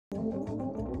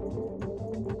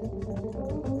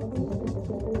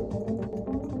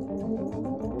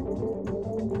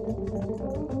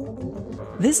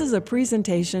This is a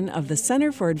presentation of the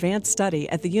Center for Advanced Study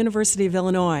at the University of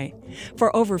Illinois.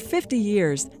 For over 50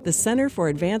 years, the Center for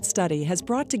Advanced Study has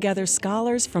brought together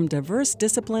scholars from diverse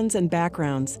disciplines and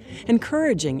backgrounds,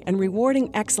 encouraging and rewarding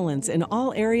excellence in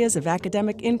all areas of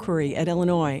academic inquiry at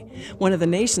Illinois, one of the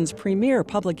nation's premier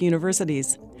public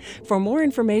universities. For more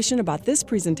information about this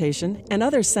presentation and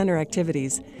other center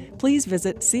activities, please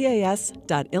visit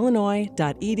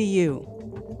cas.illinois.edu.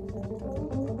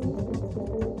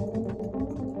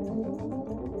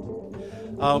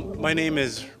 My name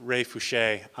is Ray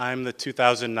Fouché. I'm the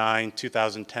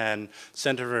 2009-2010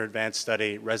 Center for Advanced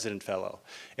Study Resident Fellow,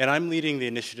 and I'm leading the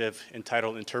initiative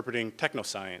entitled Interpreting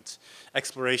Technoscience,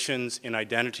 Explorations in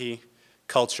Identity,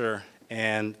 Culture,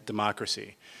 and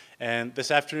Democracy. And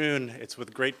this afternoon, it's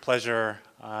with great pleasure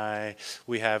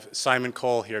we have Simon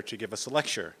Cole here to give us a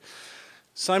lecture.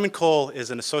 Simon Cole is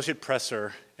an associate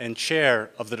professor and chair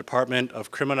of the Department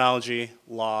of Criminology,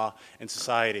 Law, and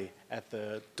Society at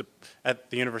the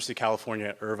University of California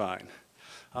at Irvine.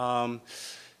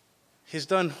 He's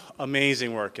done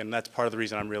amazing work, and that's part of the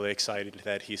reason I'm really excited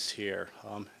that he's here.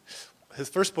 His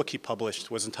first book he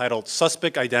published was entitled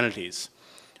Suspect Identities,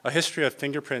 A History of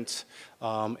Fingerprints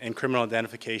and Criminal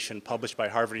Identification, published by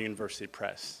Harvard University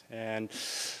Press. And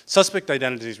Suspect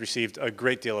Identities received a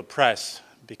great deal of press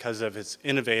because of its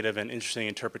innovative and interesting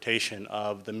interpretation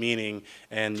of the meaning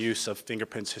and use of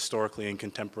fingerprints historically and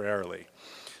contemporarily.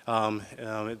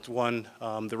 It won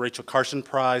the Rachel Carson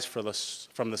Prize from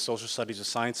the Social Studies of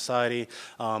Science Society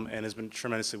and has been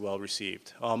tremendously well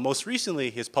received. Most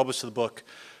recently, he has published the book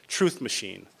Truth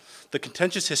Machine, The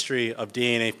Contentious History of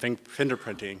DNA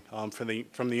Fingerprinting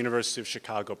from the University of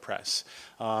Chicago Press.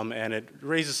 And it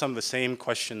raises some of the same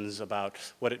questions about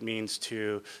what it means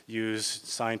to use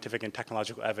scientific and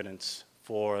technological evidence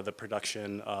for the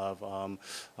production of,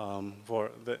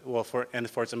 for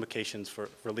its implications for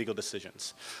legal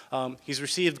decisions. He's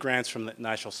received grants from the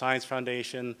National Science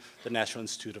Foundation, the National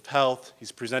Institute of Health.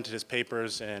 He's presented his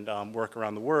papers and work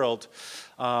around the world.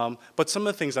 But some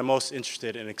of the things I'm most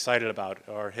interested and excited about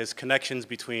are his connections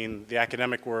between the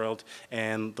academic world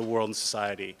and the world and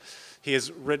society. He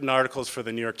has written articles for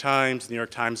the New York Times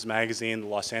Magazine, the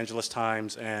Los Angeles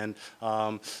Times, and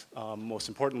most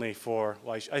importantly for,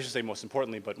 well, I should say most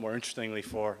importantly, but more interestingly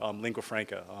for lingua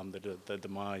franca, the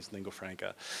demised lingua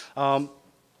franca.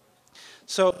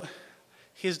 So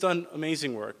he's done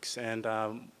amazing works, and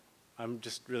I'm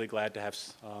just really glad to have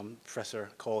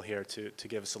Professor Cole here to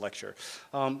give us a lecture.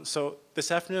 So this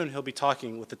afternoon he'll be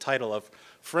talking with the title of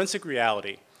Forensic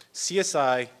Reality,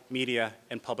 CSI, Media,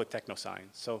 and Public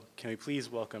Technoscience. So can we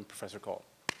please welcome Professor Cole.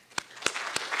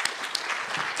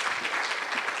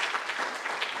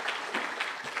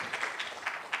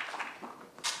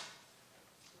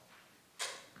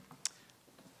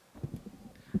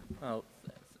 Well,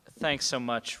 thanks so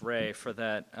much, Ray, for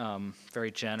that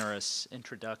very generous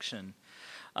introduction.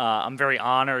 I'm very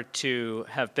honored to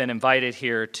have been invited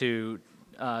here to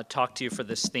talk to you for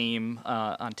this theme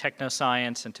on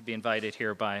technoscience and to be invited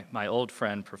here by my old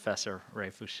friend, Professor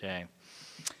Ray Fouché.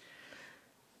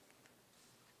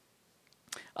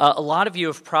 A lot of you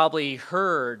have probably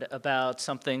heard about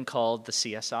something called the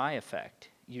CSI effect.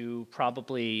 You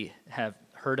probably have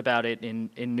heard about it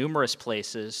in numerous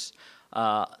places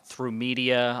through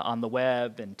media, on the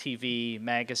web, and TV,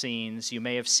 magazines. You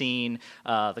may have seen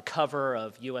the cover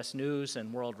of U.S. News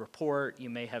and World Report.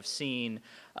 You may have seen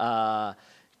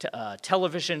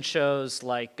television shows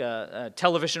like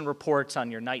television reports on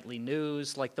your nightly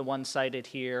news, like the one cited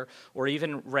here, or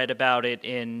even read about it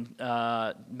in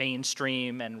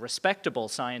mainstream and respectable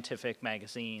scientific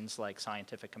magazines like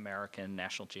Scientific American,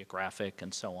 National Geographic,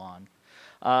 and so on.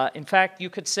 In fact, you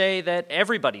could say that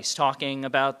everybody's talking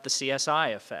about the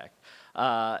CSI effect.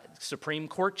 Supreme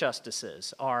Court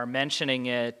justices are mentioning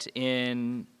it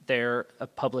in their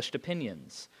published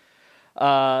opinions.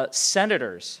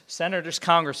 Senators,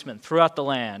 congressmen throughout the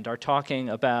land are talking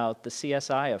about the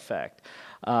CSI effect.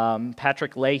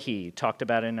 Patrick Leahy talked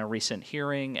about it in a recent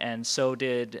hearing, and so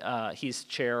did, he's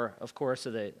chair, of course,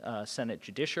 of the Senate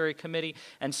Judiciary Committee,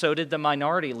 and so did the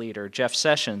minority leader, Jeff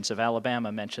Sessions of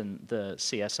Alabama, mentioned the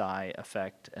CSI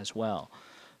effect as well.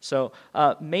 So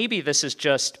maybe this is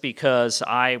just because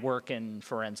I work in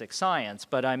forensic science,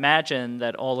 but I imagine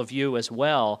that all of you as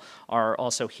well are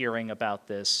also hearing about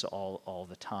this all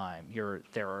the time.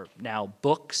 There are now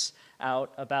books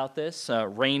out about this,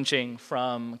 ranging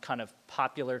from kind of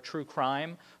popular true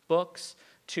crime books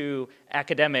to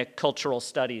academic cultural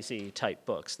studies-y type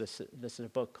books. This is a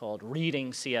book called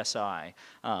Reading CSI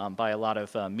by a lot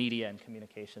of media and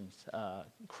communications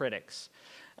critics.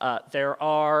 There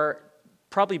are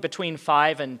probably between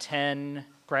 5 and 10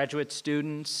 graduate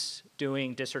students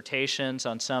doing dissertations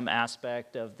on some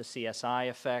aspect of the CSI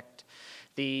effect.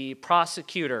 The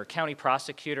prosecutor, county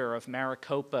prosecutor of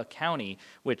Maricopa County,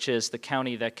 which is the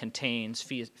county that contains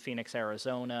Phoenix,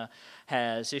 Arizona,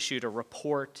 has issued a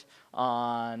report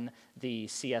on the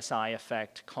CSI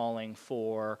effect, calling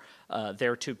for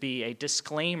there to be a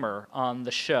disclaimer on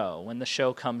the show. When the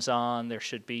show comes on, there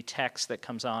should be text that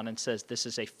comes on and says this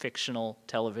is a fictional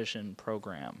television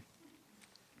program.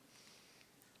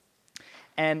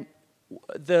 And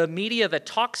the media that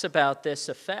talks about this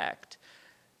effect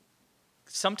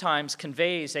sometimes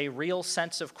conveys a real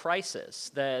sense of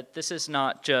crisis, that this is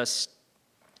not just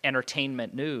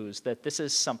entertainment news, that this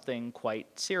is something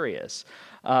quite serious.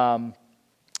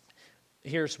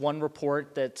 Here's one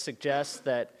report that suggests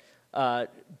that,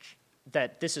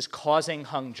 that this is causing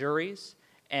hung juries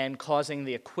and causing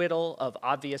the acquittal of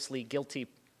obviously guilty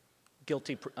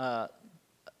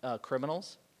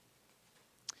criminals.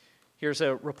 Here's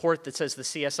a report that says the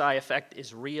CSI effect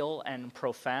is real and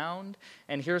profound.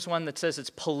 And here's one that says it's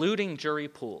polluting jury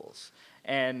pools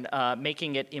and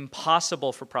making it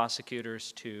impossible for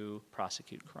prosecutors to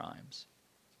prosecute crimes.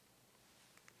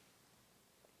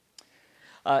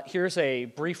 Here's a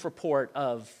brief report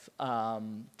of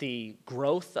the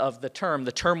growth of the term.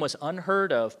 The term was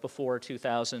unheard of before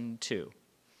 2002.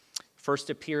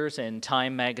 First appears in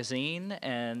Time magazine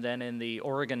and then in the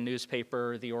Oregon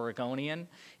newspaper, The Oregonian.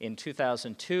 In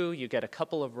 2002, you get a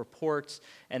couple of reports,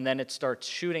 and then it starts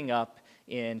shooting up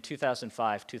in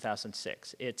 2005,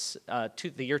 2006. It's,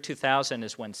 the year 2000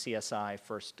 is when CSI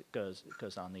first goes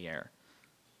on the air.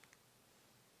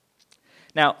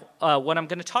 Now, what I'm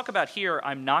going to talk about here,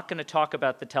 I'm not going to talk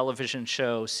about the television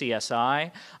show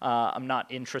CSI. I'm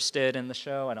not interested in the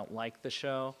show. I don't like the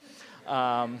show.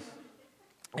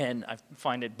 And I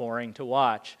find it boring to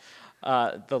watch,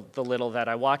 the little that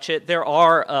I watch it. There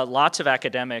are lots of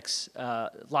academic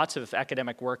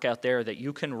work out there that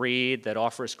you can read that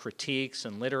offers critiques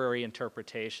and literary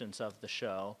interpretations of the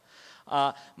show.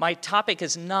 My topic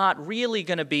is not really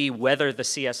going to be whether the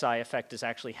CSI effect is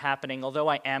actually happening, although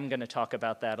I am going to talk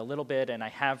about that a little bit, and I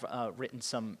have written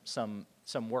some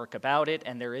work about it,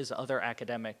 and there is other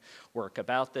academic work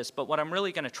about this. But what I'm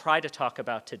really going to try to talk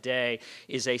about today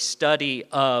is a study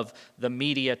of the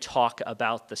media talk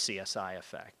about the CSI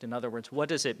effect. In other words, what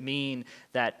does it mean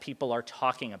that people are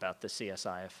talking about the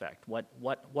CSI effect?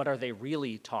 What are they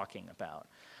really talking about?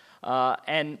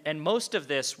 And most of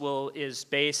this is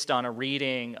based on a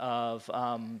reading of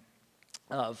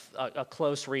a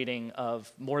close reading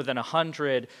of more than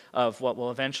 100 of what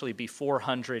will eventually be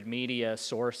 400 media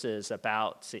sources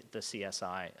about the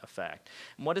CSI effect.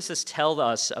 And what does this tell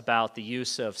us about the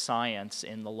use of science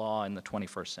in the law in the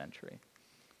 21st century?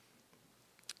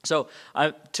 So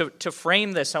to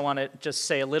frame this, I want to just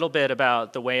say a little bit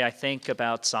about the way I think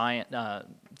about science,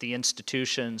 the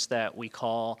institutions that we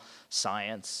call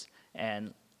science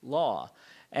and law.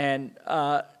 And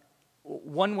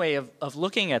one way of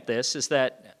looking at this is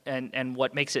that, and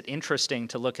what makes it interesting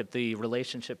to look at the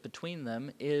relationship between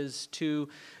them, is to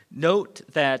note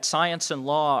that science and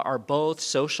law are both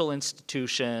social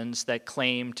institutions that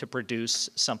claim to produce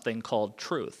something called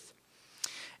truth.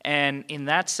 And in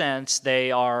that sense,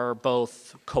 they are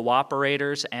both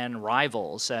cooperators and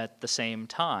rivals at the same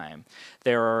time.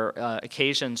 There are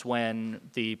occasions when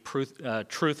the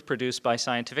truth produced by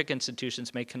scientific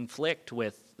institutions may conflict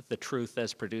with the truth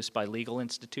as produced by legal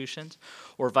institutions,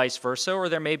 or vice versa, or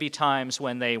there may be times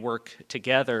when they work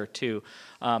together to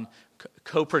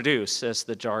co-produce, as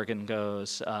the jargon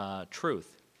goes,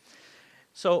 truth.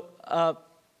 So,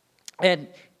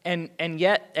 and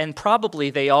yet probably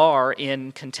they are,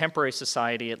 in contemporary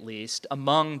society at least,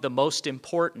 among the most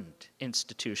important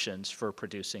institutions for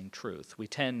producing truth. We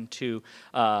tend to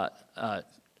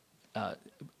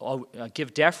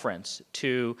give deference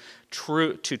to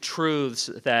truths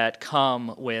that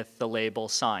come with the label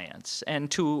science.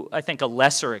 And to, I think, a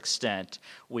lesser extent,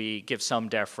 we give some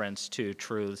deference to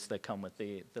truths that come with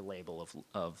the label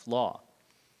of law.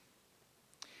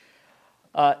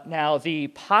 Now, the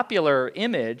popular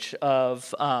image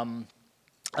of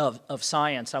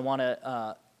science, I want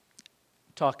to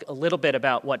talk a little bit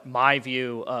about what my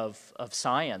view of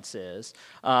science is.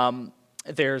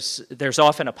 There's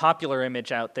often a popular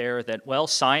image out there that, well,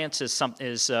 science is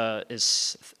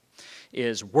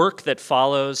work that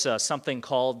follows something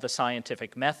called the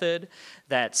scientific method,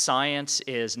 that science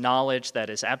is knowledge that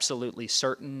is absolutely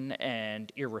certain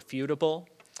and irrefutable.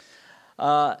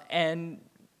 And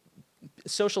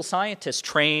social scientists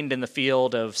trained in the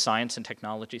field of science and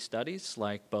technology studies,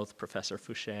 like both Professor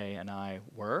Fouché and I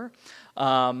were,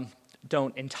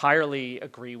 don't entirely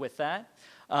agree with that.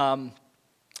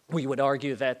 We would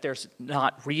argue that there's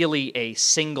not really a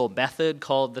single method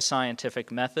called the scientific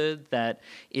method that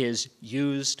is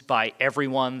used by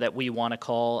everyone that we want to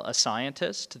call a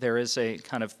scientist. There is a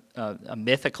kind of a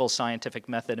mythical scientific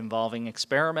method involving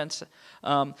experiments,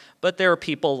 but there are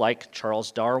people like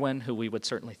Charles Darwin, who we would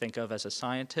certainly think of as a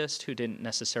scientist, who didn't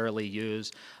necessarily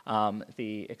use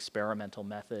the experimental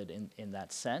method in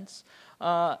that sense.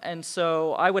 And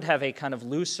so I would have a kind of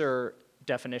looser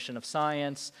definition of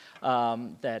science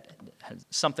that has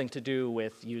something to do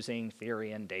with using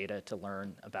theory and data to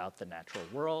learn about the natural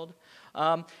world.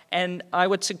 And I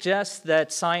would suggest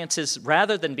that science is,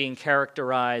 rather than being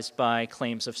characterized by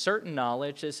claims of certain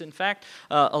knowledge, is in fact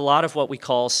a lot of what we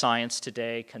call science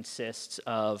today consists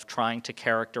of trying to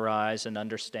characterize and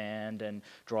understand and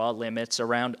draw limits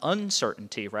around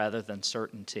uncertainty rather than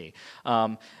certainty.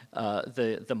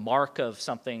 The mark of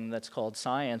something that's called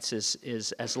science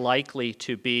is as likely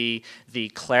to be the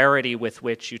clarity with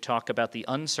which you talk about the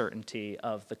uncertainty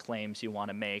of the claims you want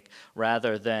to make,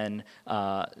 rather than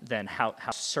how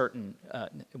certain,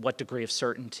 what degree of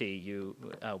certainty you,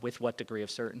 with what degree of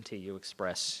certainty you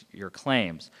express your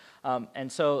claims.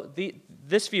 And so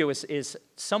this view is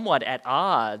somewhat at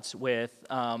odds with,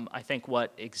 I think,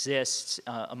 what exists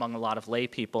among a lot of lay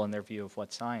people in their view of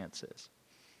what science is.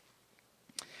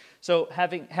 So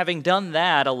having done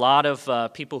that, a lot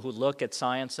of people who look at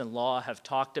science and law have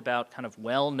talked about kind of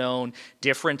well-known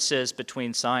differences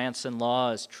between science and law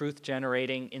as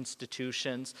truth-generating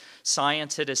institutions.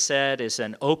 Science, it is said, is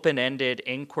an open-ended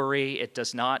inquiry. It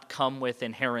does not come with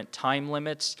inherent time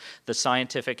limits. The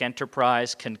scientific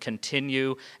enterprise can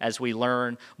continue as we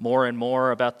learn more and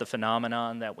more about the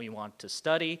phenomenon that we want to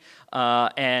study,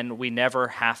 and we never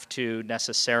have to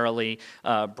necessarily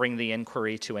bring the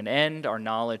inquiry to an end. Our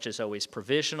knowledge is always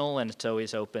provisional, and it's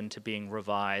always open to being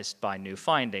revised by new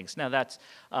findings. Now, that's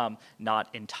not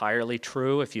entirely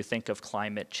true if you think of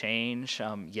climate change.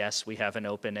 Yes, we have an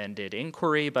open-ended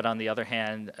inquiry, but on the other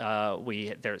hand,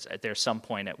 there's some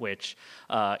point at which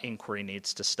inquiry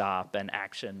needs to stop and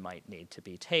action might need to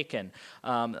be taken.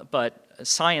 But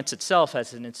science itself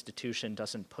as an institution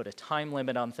doesn't put a time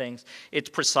limit on things. It's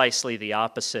precisely the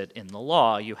opposite in the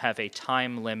law. You have a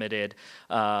time-limited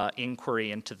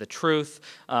inquiry into the truth,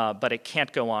 but it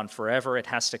can't go on forever. It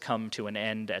has to come to an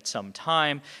end at some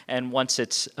time, and once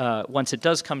it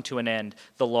does come to an end,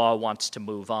 the law wants to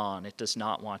move on. It does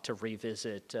not want to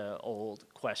revisit old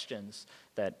questions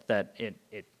that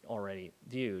it already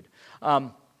viewed.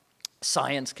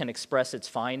 Science can express its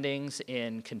findings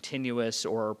in continuous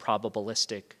or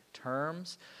probabilistic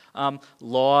terms.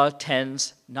 Law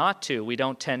tends not to. We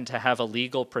don't tend to have a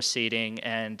legal proceeding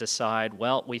and decide,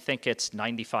 well, we think it's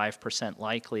 95%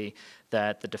 likely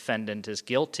that the defendant is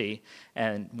guilty,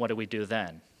 and what do we do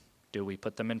then? Do we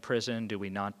put them in prison? Do we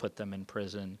not put them in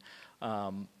prison?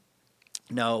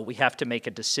 No, we have to make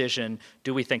a decision.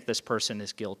 Do we think this person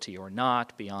is guilty or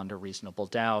not, beyond a reasonable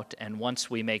doubt? And once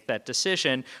we make that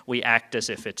decision, we act as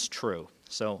if it's true.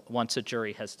 So once a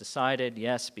jury has decided,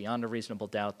 yes, beyond a reasonable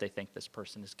doubt, they think this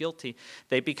person is guilty,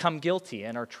 they become guilty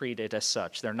and are treated as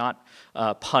such. They're not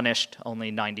punished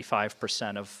only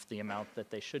 95% of the amount that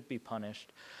they should be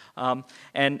punished.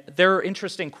 And there are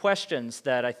interesting questions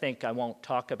that I think I won't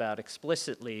talk about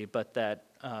explicitly, but that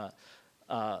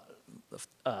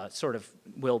sort of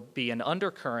will be an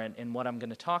undercurrent in what I'm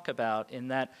going to talk about, in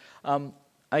that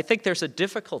I think there's a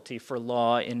difficulty for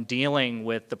law in dealing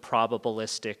with the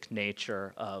probabilistic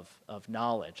nature of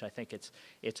knowledge. I think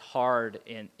it's hard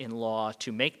in law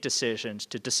to make decisions,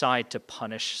 to decide to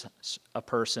punish a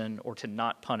person or to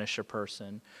not punish a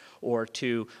person, or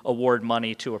to award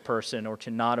money to a person or to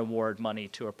not award money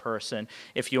to a person,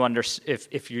 if you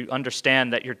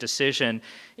understand that your decision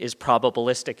is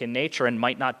probabilistic in nature and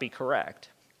might not be correct.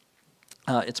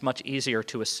 It's much easier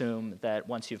to assume that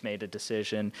once you've made a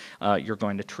decision, you're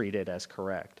going to treat it as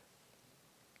correct.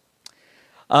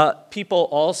 People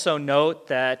also note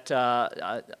that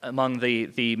among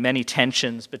the many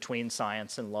tensions between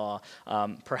science and law,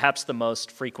 perhaps the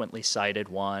most frequently cited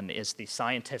one is the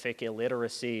scientific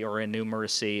illiteracy or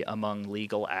innumeracy among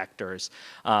legal actors.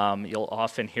 You'll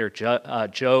often hear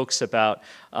jokes about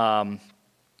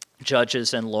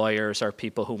judges and lawyers are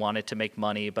people who wanted to make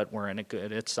money but weren't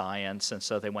good at science, and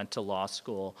so they went to law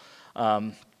school.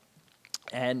 You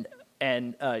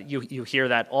hear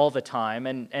that all the time,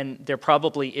 and there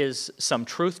probably is some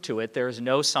truth to it. There is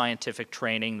no scientific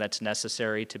training that's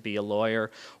necessary to be a lawyer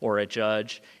or a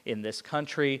judge in this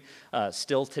country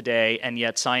still today, and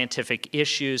yet scientific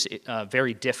issues,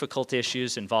 very difficult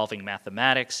issues involving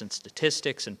mathematics and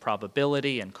statistics and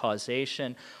probability and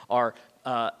causation, are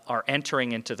are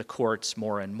entering into the courts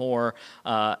more and more,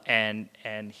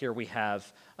 and here we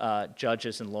have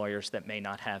judges and lawyers that may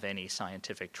not have any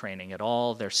scientific training at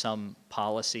all. There's some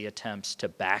policy attempts to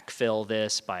backfill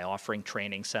this by offering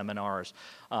training seminars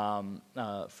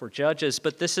for judges,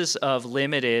 but this is of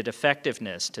limited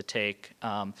effectiveness to take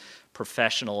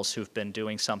professionals who've been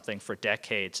doing something for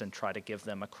decades and try to give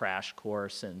them a crash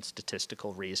course in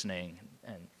statistical reasoning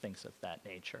and things of that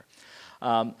nature.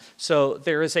 So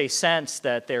there is a sense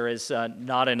that there is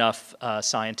not enough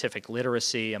scientific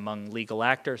literacy among legal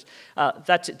actors.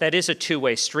 That is a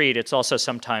two-way street. It's also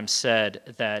sometimes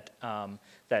said that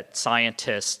that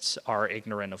scientists are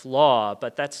ignorant of law,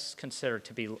 but that's considered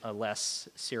to be a less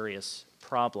serious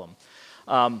problem.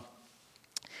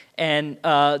 And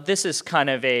this is kind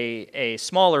of a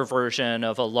smaller version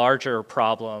of a larger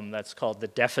problem that's called the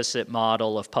deficit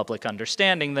model of public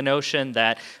understanding, the notion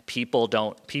that people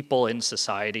in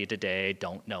society today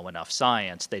don't know enough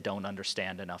science. They don't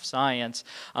understand enough science.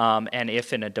 And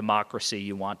if in a democracy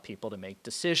you want people to make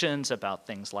decisions about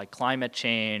things like climate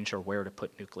change or where to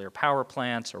put nuclear power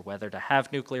plants or whether to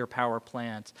have nuclear power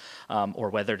plants or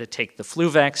whether to take the flu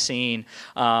vaccine,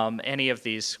 any of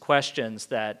these questions,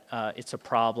 that it's a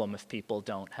problem if people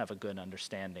don't have a good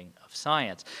understanding of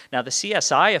science. Now, the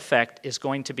CSI effect is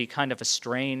going to be kind of a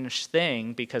strange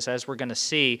thing because, as we're going to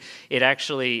see, it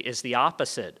actually is the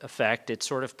opposite effect. It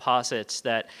sort of posits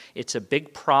that it's a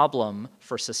big problem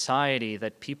for society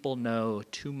that people know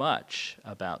too much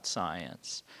about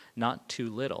science, not too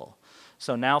little.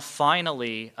 So now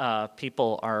finally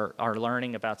people are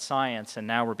learning about science, and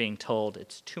now we're being told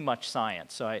it's too much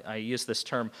science. So I use this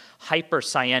term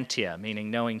hyperscientia,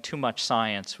 meaning knowing too much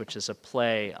science, which is a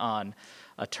play on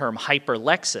a term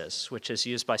hyperlexis, which is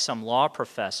used by some law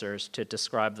professors to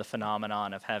describe the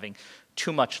phenomenon of having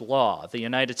too much law. The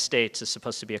United States is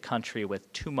supposed to be a country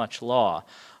with too much law,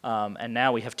 and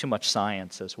now we have too much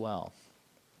science as well.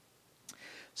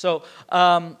 So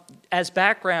as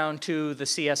background to the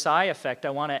CSI effect,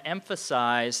 I want to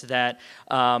emphasize that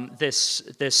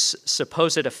this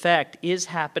supposed effect is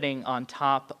happening on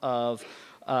top of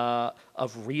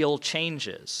real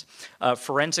changes.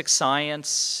 Forensic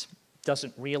science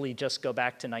doesn't really just go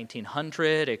back to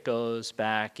 1900. It goes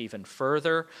back even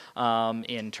further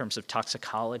in terms of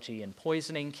toxicology and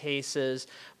poisoning cases,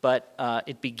 but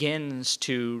it begins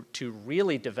to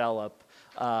really develop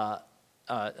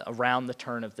around the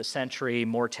turn of the century.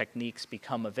 More techniques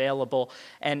become available.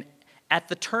 And at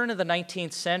the turn of the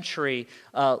 19th century,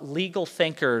 legal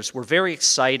thinkers were very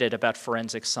excited about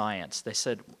forensic science. They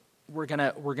said, we're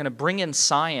gonna bring in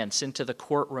science into the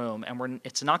courtroom, and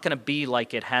it's not going to be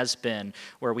like it has been,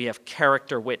 where we have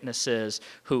character witnesses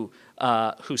who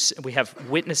we have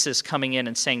witnesses coming in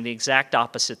and saying the exact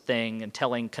opposite thing and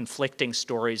telling conflicting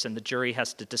stories, and the jury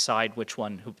has to decide which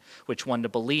one to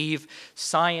believe.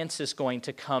 Science is going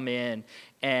to come in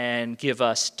and give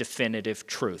us definitive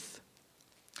truth.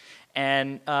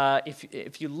 And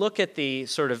if you look at the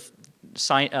sort of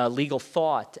legal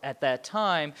thought at that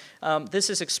time, this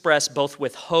is expressed both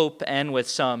with hope and with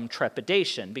some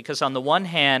trepidation, because on the one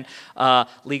hand,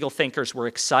 legal thinkers were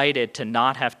excited to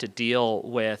not have to deal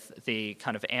with the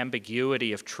kind of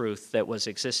ambiguity of truth that was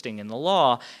existing in the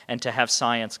law, and to have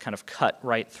science kind of cut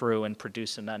right through and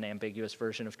produce an unambiguous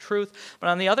version of truth. But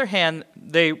on the other hand,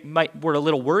 they were a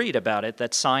little worried about it,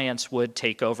 that science would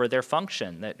take over their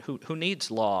function, that who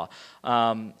needs law?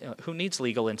 Who needs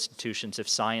legal institutions if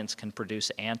science can produce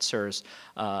answers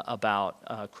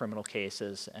about criminal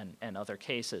cases and other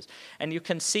cases? And you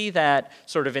can see that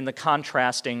sort of in the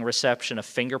contrasting reception of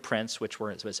fingerprints, which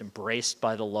was embraced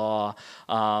by the law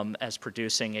as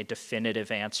producing a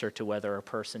definitive answer to whether a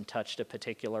person touched a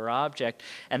particular object,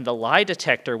 and the lie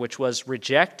detector, which was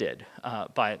rejected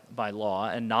by law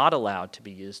and not allowed to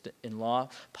be used in law,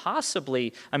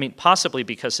 possibly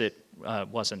because it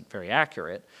wasn't very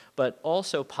accurate, but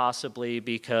also possibly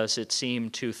because it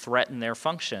seemed to threaten their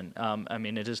function.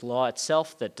 It is law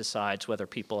itself that decides whether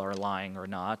people are lying or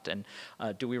not, and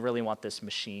do we really want this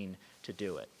machine to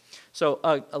do it? So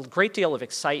a great deal of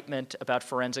excitement about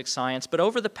forensic science, but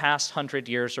over the past 100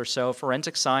 years or so,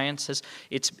 forensic science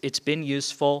it's been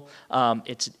useful.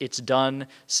 It's done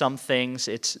some things.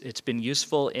 It's been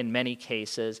useful in many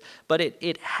cases, but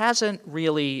it hasn't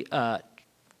really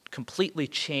completely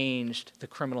changed the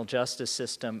criminal justice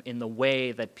system in the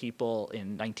way that people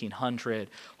in 1900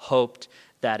 hoped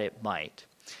that it might.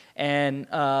 And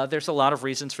there's a lot of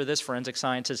reasons for this. Forensic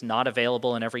science is not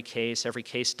available in every case. Every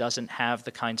case doesn't have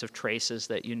the kinds of traces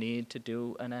that you need to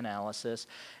do an analysis.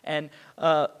 And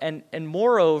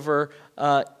moreover,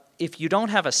 if you don't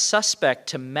have a suspect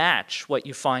to match what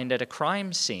you find at a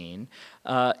crime scene,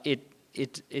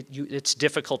 it's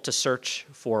difficult to search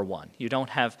for one. You don't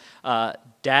have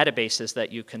databases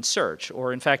that you can search,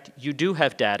 or in fact, you do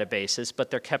have databases,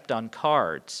 but they're kept on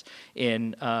cards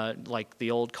in like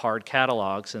the old card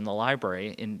catalogs in the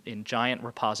library, in giant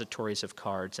repositories of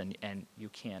cards, and you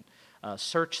can't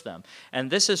search them. And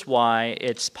this is why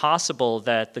it's possible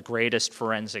that the greatest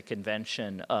forensic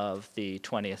invention of the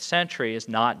 20th century is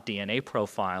not DNA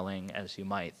profiling, as you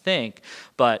might think,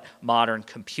 but modern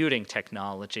computing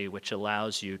technology, which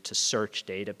allows you to search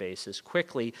databases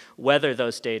quickly, whether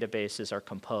those databases are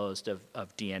composed of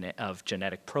DNA, of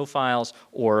genetic profiles,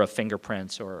 or of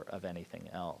fingerprints, or of anything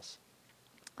else.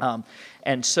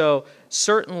 And so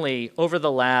certainly over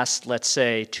the last, let's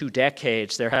say, 2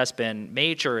 decades, there has been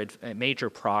major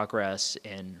progress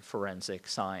in forensic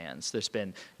science. There's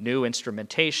been new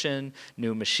instrumentation,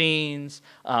 new machines,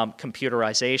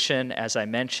 computerization, as I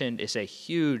mentioned, is a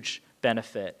huge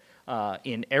benefit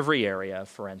in every area of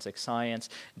forensic science.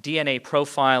 DNA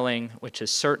profiling, which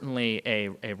is certainly a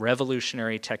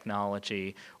revolutionary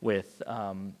technology with,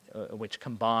 which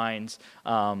combines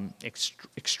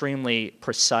extremely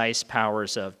precise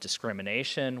powers of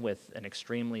discrimination with an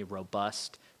extremely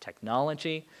robust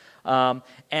technology.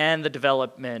 And the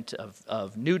development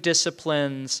of new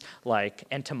disciplines like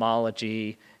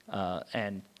entomology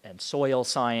and soil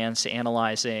science,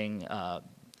 analyzing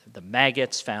the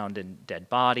maggots found in dead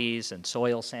bodies and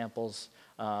soil samples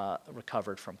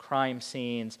recovered from crime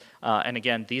scenes. And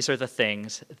again, these are the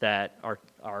things that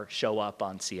show up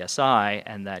on CSI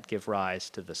and that give rise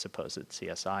to the supposed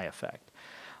CSI effect.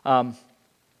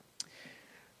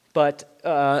 But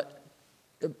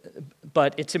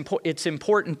it's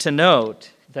important to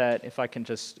note that, if I can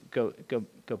just go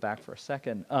back for a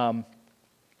second,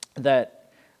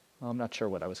 that, well, I'm not sure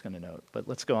what I was going to note, but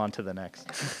let's go on to the next.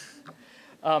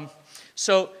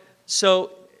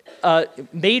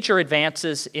 Major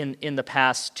advances in the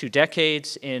past 2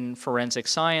 decades in forensic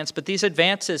science, but these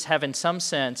advances have in some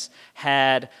sense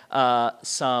had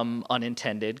some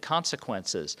unintended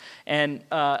consequences. And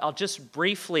I'll just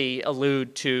briefly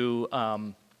allude to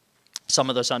some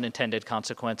of those unintended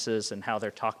consequences and how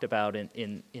they're talked about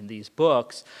in these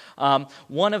books.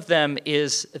 One of them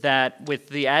is that with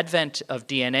the advent of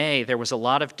DNA, there was a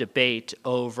lot of debate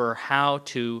over how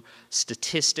to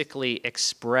statistically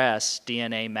express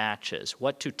DNA matches,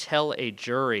 what to tell a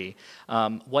jury,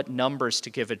 what numbers to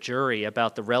give a jury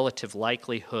about the relative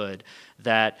likelihood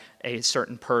that a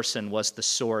certain person was the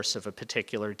source of a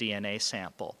particular DNA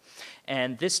sample.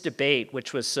 And this debate,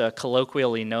 which was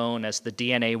colloquially known as the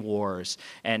DNA Wars,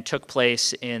 and took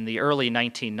place in the early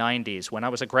 1990s when I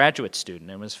was a graduate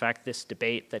student, and it was in fact this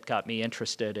debate that got me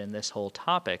interested in this whole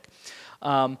topic,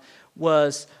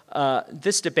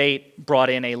 this debate brought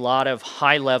in a lot of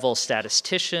high-level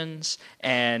statisticians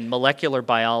and molecular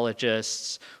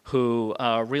biologists who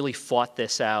really fought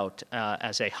this out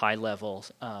as a high-level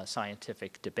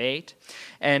scientific debate.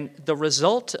 And the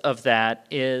result of that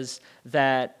is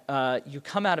that you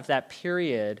come out of that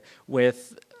period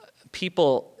with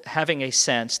people having a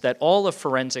sense that all of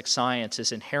forensic science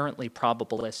is inherently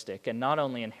probabilistic, and not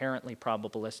only inherently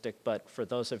probabilistic, but for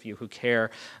those of you who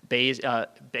care,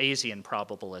 Bayesian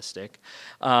probabilistic,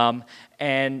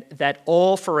 and that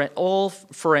all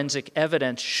forensic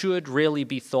evidence should really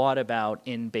be thought about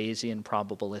in Bayesian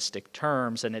probabilistic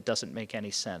terms, and it doesn't make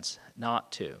any sense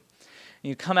not to.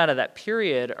 You come out of that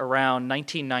period around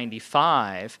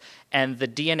 1995, and the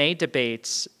DNA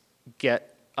debates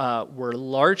were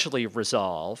largely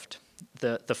resolved.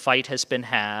 The fight has been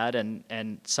had,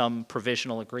 and some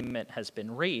provisional agreement has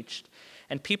been reached.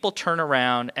 And people turn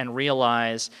around and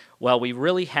realize, well, we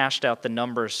really hashed out the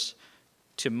numbers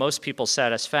to most people's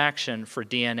satisfaction for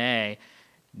DNA.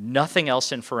 Nothing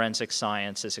else in forensic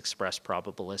science is expressed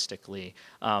probabilistically.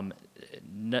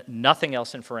 Nothing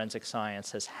else in forensic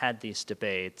science has had these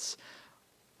debates.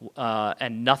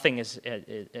 And nothing is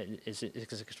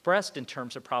expressed in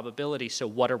terms of probability, so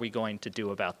what are we going to do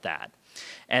about that?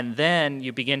 And then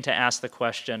you begin to ask the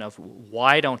question of,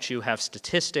 why don't you have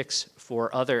statistics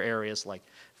for other areas like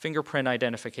fingerprint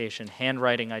identification,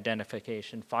 handwriting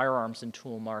identification, firearms and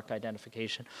tool mark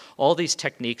identification, all these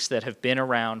techniques that have been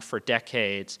around for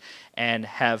decades and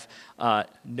have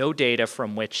no data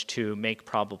from which to make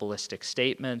probabilistic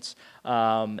statements,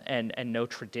 and no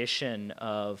tradition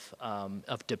of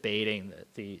debating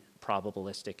the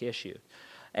probabilistic issue.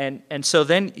 And so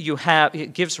then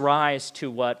it gives rise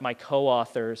to what my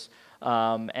co-authors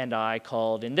and I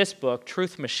called in this book,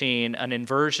 Truth Machine, an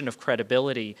inversion of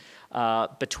credibility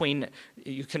between,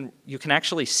 you can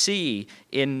actually see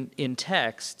in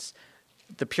texts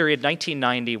the period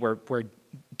 1990 where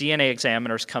DNA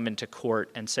examiners come into court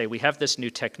and say, we have this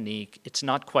new technique, it's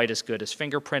not quite as good as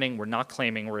fingerprinting, we're not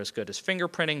claiming we're as good as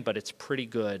fingerprinting, but it's pretty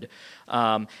good,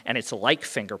 and it's like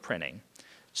fingerprinting,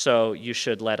 so you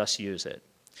should let us use it.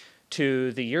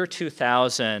 To the year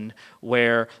 2000,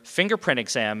 where fingerprint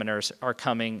examiners are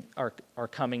coming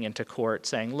into court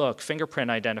saying, look, fingerprint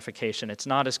identification, it's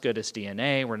not as good as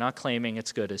DNA, we're not claiming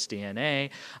it's good as DNA,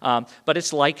 but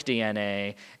it's like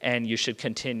DNA, and you should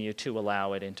continue to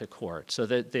allow it into court. So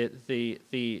the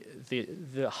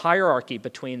hierarchy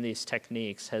between these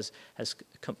techniques has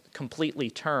completely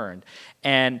turned.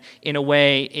 And in a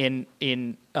way,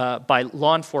 by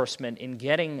law enforcement in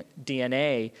getting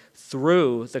DNA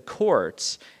through the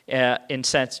courts, in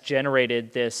sense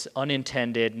generated this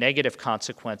unintended negative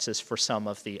consequences for some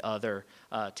of the other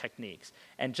techniques.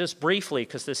 And just briefly,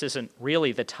 because this isn't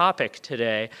really the topic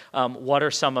today, what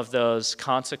are some of those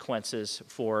consequences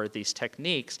for these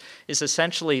techniques is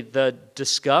essentially the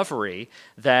discovery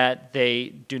that they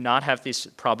do not have these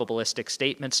probabilistic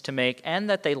statements to make and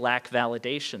that they lack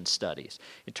validation studies.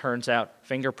 It turns out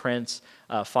fingerprints,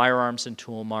 firearms and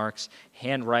tool marks,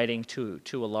 handwriting to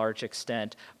a large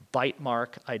extent, bite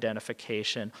mark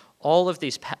identification, all of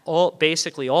these,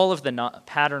 basically all of the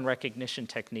pattern recognition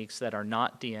techniques that are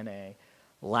not DNA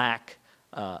lack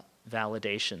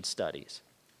validation studies.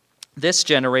 This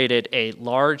generated a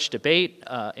large debate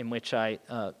in which I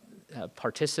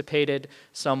participated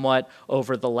somewhat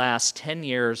over the last 10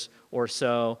 years or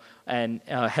so, and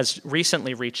has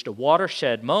recently reached a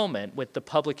watershed moment with the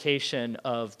publication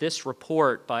of this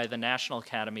report by the National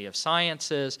Academy of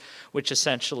Sciences, which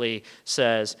essentially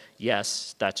says,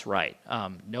 yes, that's right.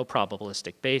 No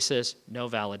probabilistic basis, no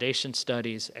validation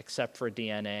studies except for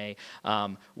DNA.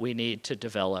 We need to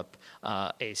develop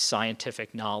a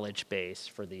scientific knowledge base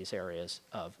for these areas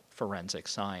of forensic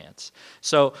science.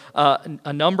 So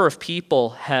a number of people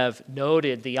have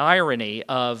noted the irony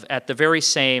of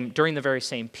during the very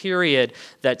same period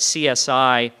that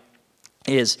CSI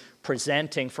is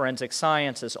presenting forensic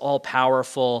science as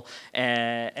all-powerful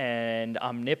and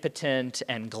omnipotent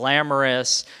and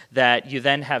glamorous, that you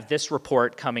then have this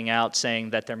report coming out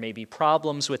saying that there may be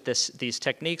problems with these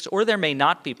techniques, or there may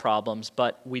not be problems,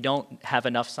 but we don't have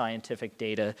enough scientific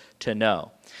data to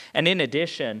know. And in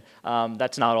addition,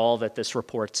 that's not all that this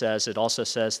report says. It also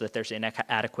says that there's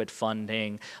inadequate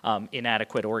funding,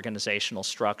 inadequate organizational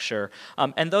structure,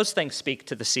 and those things speak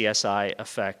to the CSI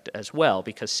effect as well,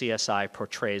 because CSI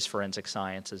portrays forensic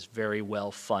science as very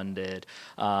well funded.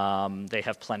 They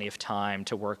have plenty of time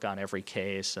to work on every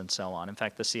case and so on. In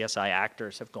fact, the CSI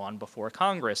actors have gone before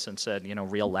Congress and said, you know,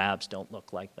 real labs don't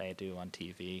look like they do on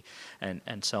TV,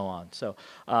 and so on. So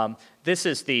this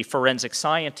is the forensic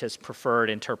scientist's preferred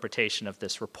interpretation of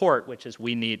this report, which is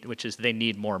they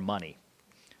need more money.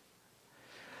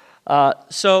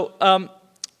 So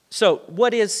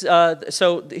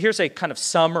here's a kind of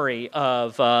summary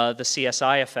of the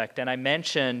CSI effect, and I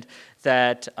mentioned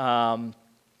that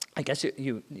I guess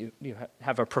you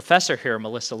have a professor here,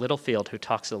 Melissa Littlefield, who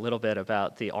talks a little bit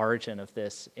about the origin of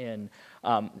this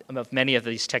of many of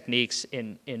these techniques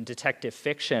in detective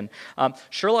fiction.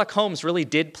 Sherlock Holmes really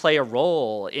did play a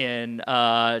role in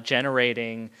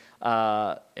generating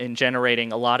a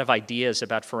lot of ideas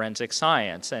about forensic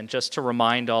science. And just to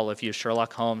remind all of you,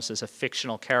 Sherlock Holmes is a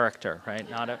fictional character, right?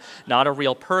 Not a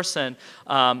real person,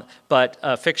 but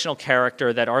a fictional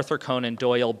character that Arthur Conan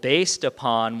Doyle based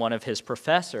upon one of his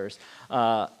professors,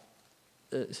 a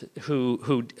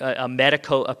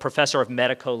professor of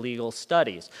medico-legal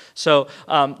studies. So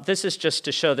this is just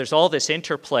to show there's all this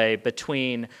interplay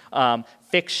between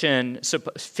fiction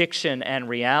and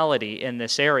reality in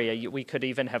this area. We could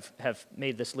even have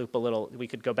made this loop a little. We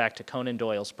could go back to Conan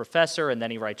Doyle's professor, and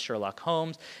then he writes Sherlock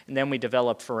Holmes, and then we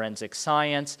develop forensic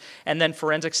science. And then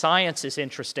forensic science is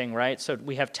interesting, right? So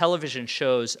we have television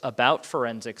shows about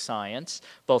forensic science,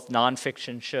 both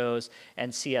nonfiction shows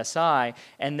and CSI,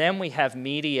 and then we have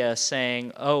media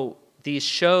saying, oh, these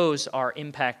shows are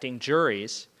impacting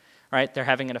juries, right? They're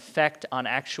having an effect on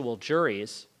actual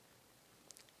juries.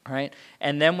 Right?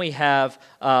 And then we have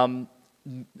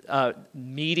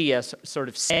media sort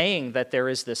of saying that there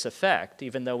is this effect,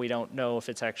 even though we don't know if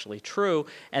it's actually true.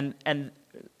 And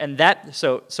that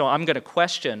so I'm going to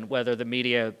question whether the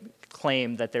media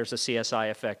claim that there's a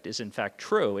CSI effect is in fact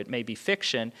true. It may be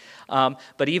fiction,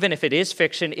 but even if it is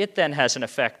fiction, it then has an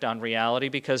effect on reality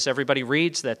because everybody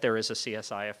reads that there is a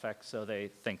CSI effect, so they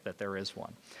think that there is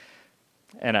one.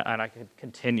 And I could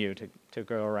continue to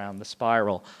go around the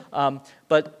spiral.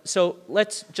 But so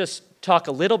let's just talk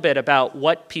a little bit about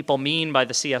what people mean by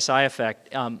the CSI effect.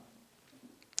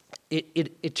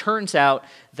 It turns out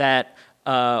that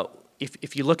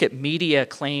if you look at media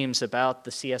claims about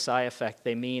the CSI effect,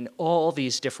 they mean all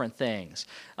these different things.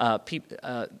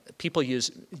 People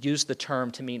use the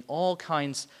term to mean all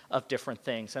kinds of different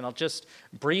things, and I'll just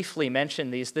briefly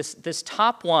mention these. This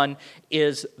top one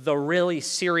is the really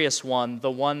serious one,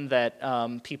 the one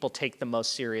that people take the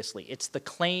most seriously. It's the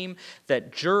claim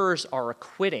that jurors are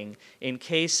acquitting in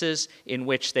cases in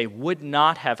which they would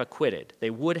not have acquitted. They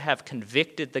would have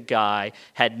convicted the guy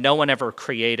had no one ever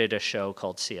created a show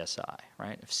called CSI,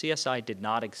 right? If CSI did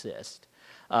not exist,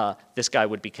 this guy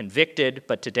would be convicted,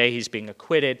 but today he's being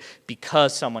acquitted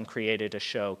because someone created a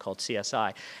show called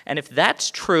CSI. And if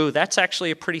that's true, that's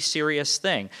actually a pretty serious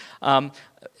thing.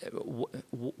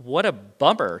 What a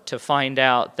bummer to find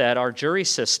out that our jury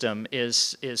system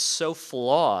is so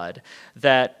flawed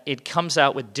that it comes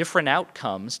out with different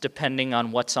outcomes depending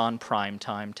on what's on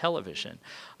primetime television.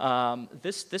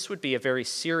 This would be a very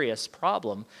serious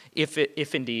problem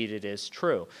if indeed it is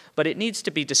true. But it needs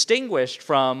to be distinguished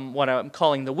from what I'm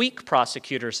calling the weak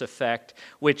prosecutors effect,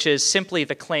 which is simply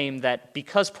the claim that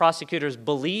because prosecutors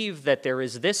believe that there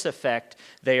is this effect,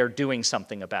 they are doing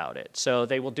something about it. So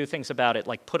they will do things about it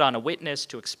like put on a witness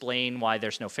to explain why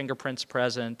there's no fingerprints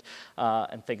present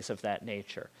and things of that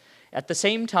nature. At the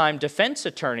same time, defense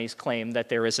attorneys claim that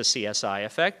there is a CSI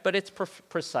effect, but it's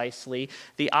precisely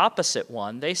the opposite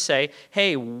one. They say,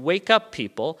 hey, wake up,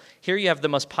 people. Here you have the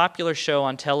most popular show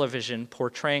on television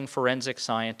portraying forensic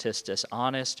scientists as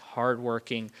honest,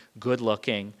 hardworking,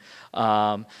 good-looking,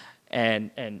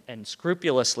 and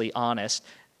scrupulously honest.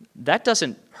 That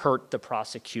doesn't hurt the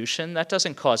prosecution. That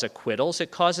doesn't cause acquittals. It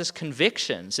causes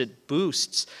convictions. It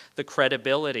boosts the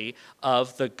credibility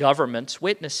of the government's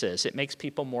witnesses. It makes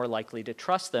people more likely to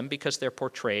trust them because they're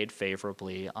portrayed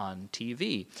favorably on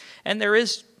TV. And there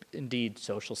is indeed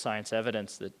social science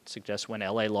evidence that suggests when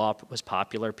LA law was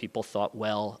popular, people thought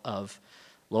well of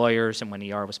lawyers, and when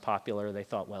ER was popular, they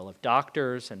thought well of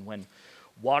doctors, and when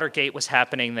Watergate was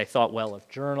happening, they thought well of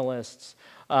journalists.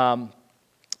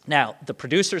 Now, the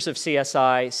producers of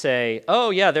CSI say,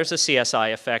 oh yeah, there's a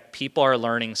CSI effect. People are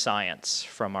learning science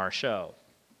from our show.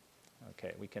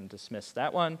 Okay, we can dismiss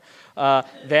that one.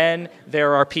 Then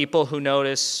there are people who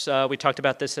notice, we talked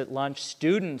about this at lunch,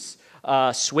 students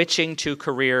switching to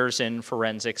careers in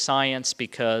forensic science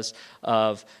because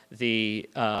of the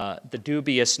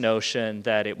dubious notion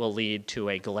that it will lead to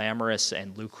a glamorous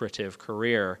and lucrative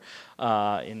career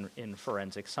in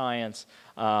forensic science.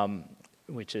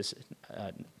 Which is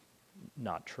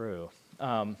not true.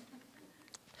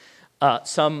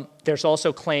 There's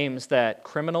also claims that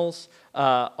criminals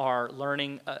are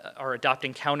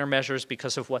adopting countermeasures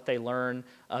because of what they learn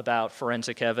about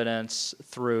forensic evidence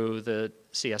through the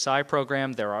CSI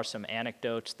program. There are some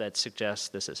anecdotes that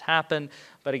suggest this has happened,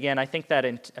 but again, I think that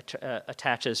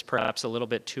attaches perhaps a little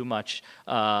bit too much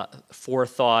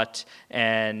forethought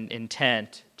and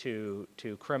intent to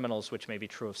criminals, which may be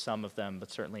true of some of them,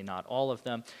 but certainly not all of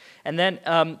them. And then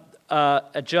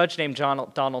a judge named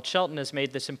Donald Shelton has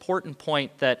made this important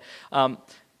point that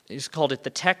he's called it the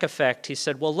tech effect. He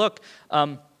said, well, look,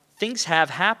 things have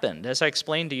happened. As I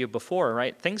explained to you before,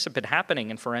 right? Things have been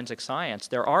happening in forensic science.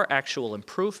 There are actual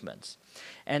improvements.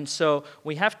 And so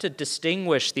we have to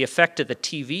distinguish the effect of the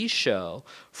TV show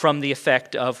from the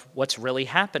effect of what's really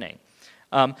happening.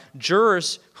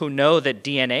 Jurors who know that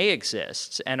DNA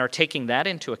exists and are taking that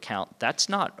into account, that's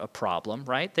not a problem,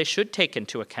 right? They should take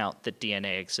into account that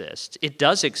DNA exists. It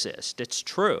does exist. It's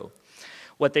true.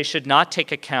 What they should not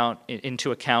take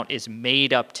into account is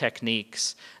made-up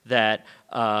techniques that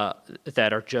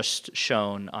are just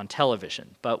shown on television.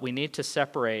 But we need to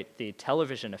separate the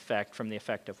television effect from the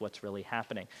effect of what's really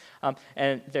happening.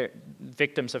 And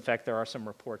victims' effect, there are some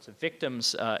reports of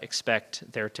victims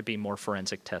expect there to be more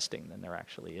forensic testing than there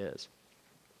actually is.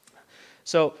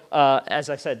 So,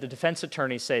 as I said, the defense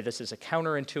attorneys say this is a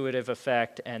counterintuitive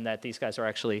effect and that these guys are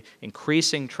actually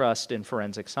increasing trust in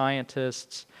forensic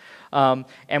scientists.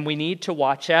 And we need to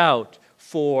watch out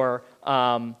for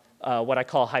what I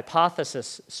call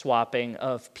hypothesis swapping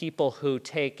of people who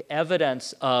take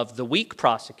evidence of the weak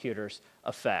prosecutor's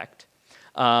effect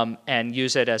and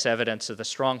use it as evidence of the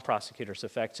strong prosecutor's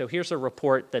effect. So here's a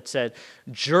report that said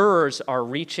jurors are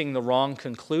reaching the wrong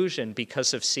conclusion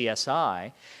because of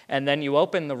CSI, and then you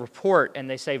open the report and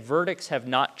they say verdicts have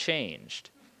not changed,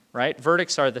 right?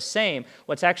 Verdicts are the same.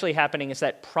 What's actually happening is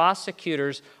that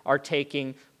prosecutors are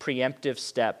taking preemptive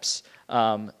steps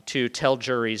to tell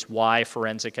juries why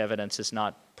forensic evidence is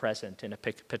not present in a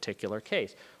particular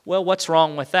case. Well, what's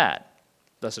wrong with that?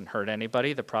 doesn't hurt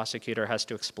anybody. The prosecutor has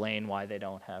to explain why they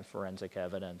don't have forensic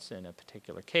evidence in a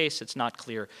particular case. It's not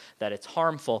clear that it's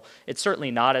harmful. It's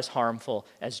certainly not as harmful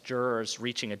as jurors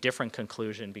reaching a different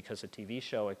conclusion because a TV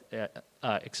show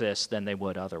exists than they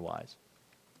would otherwise.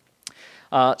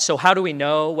 So how do we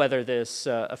know whether this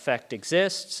effect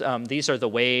exists? These are the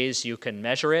ways you can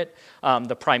measure it.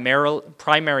 The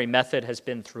primary method has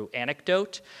been through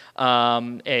anecdote.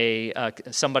 Somebody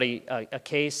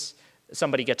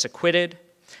gets acquitted.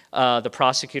 The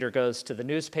prosecutor goes to the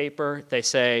newspaper. They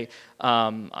say,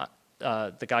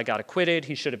 the guy got acquitted.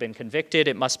 He should have been convicted.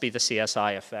 It must be the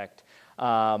CSI effect.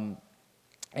 And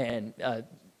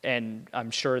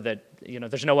I'm sure that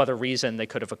there's no other reason they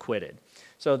could have acquitted.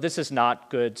 So this is not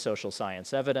good social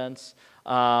science evidence.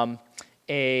 Some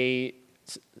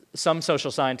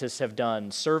social scientists have done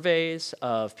surveys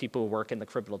of people who work in the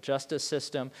criminal justice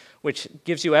system, which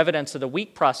gives you evidence of the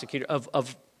weak prosecutor,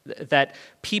 that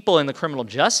people in the criminal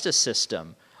justice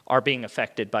system are being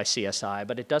affected by CSI,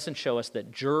 but it doesn't show us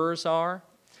that jurors are.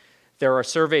 There are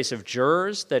surveys of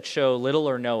jurors that show little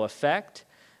or no effect.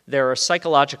 There are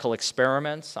psychological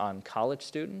experiments on college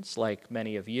students, like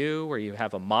many of you, where you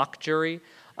have a mock jury.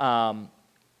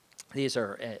 These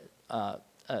are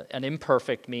an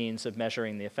imperfect means of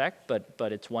measuring the effect,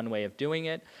 but it's one way of doing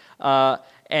it.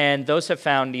 And those have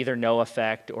found either no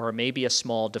effect or maybe a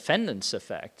small defendant's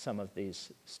effect, some of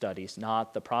these studies,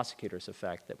 not the prosecutor's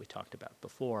effect that we talked about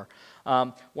before.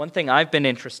 One thing I've been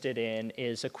interested in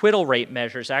is acquittal rate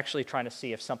measures, actually trying to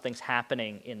see if something's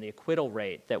happening in the acquittal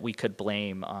rate that we could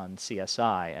blame on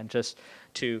CSI. And just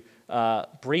to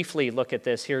briefly look at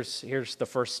this, here's the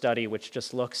first study, which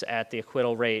just looks at the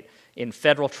acquittal rate in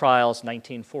federal trials,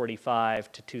 1945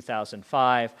 to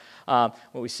 2005. What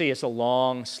we see is a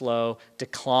long, slow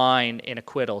decline in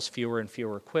acquittals, fewer and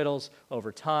fewer acquittals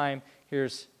over time.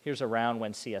 Here's around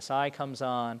when CSI comes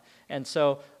on. And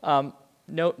so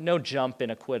no jump in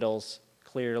acquittals,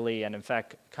 clearly, and in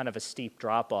fact, kind of a steep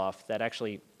drop-off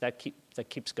that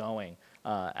keeps going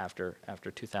after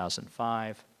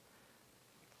 2005.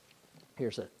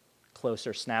 Here's a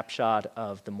closer snapshot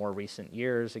of the more recent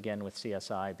years, again with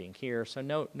CSI being here. So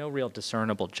no real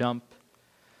discernible jump.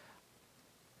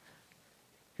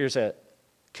 Here's a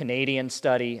Canadian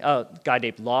study. A guy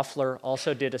named Loeffler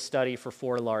also did a study for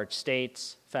 4 large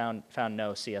states, found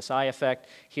no CSI effect.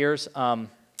 Here's a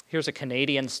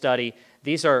Canadian study.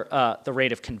 These are the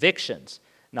rate of convictions,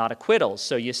 not acquittals.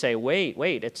 So you say,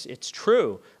 wait, it's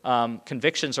true.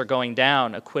 Convictions are going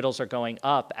down, acquittals are going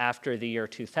up after the year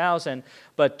 2000.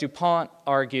 But DuPont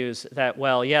argues that,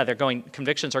 well, yeah,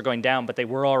 convictions are going down, but they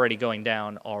were already going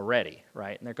down already,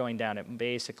 right? And they're going down at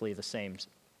basically the same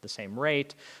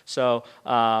rate. So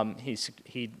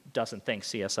he doesn't think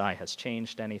CSI has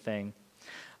changed anything.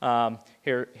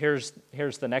 Here's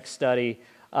the next study,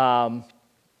 and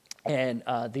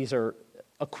these are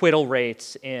acquittal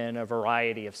rates in a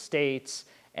variety of states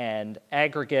and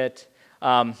aggregate.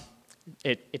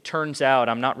 It turns out,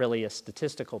 I'm not really a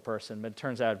statistical person, but it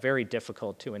turns out very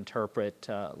difficult to interpret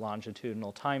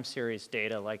longitudinal time series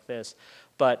data like this.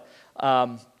 But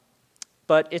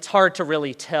it's hard to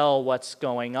really tell what's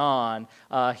going on.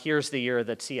 Here's the year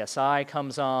that CSI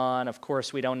comes on. Of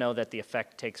course, we don't know that the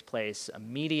effect takes place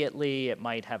immediately. It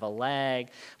might have a lag.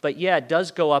 But yeah, it does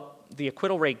go up. The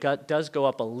acquittal rate does go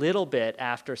up a little bit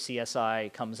after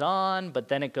CSI comes on, but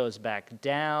then it goes back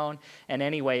down. And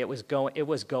anyway, it was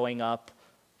going up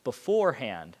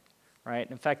beforehand,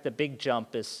 right? In fact, the big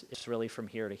jump is really from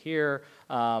here to here,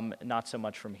 not so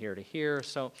much from here to here.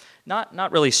 So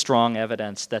not really strong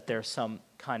evidence that there's some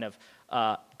kind of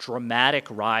dramatic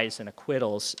rise in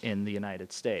acquittals in the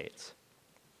United States.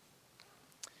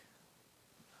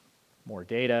 More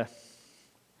data.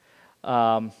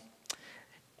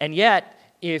 And yet,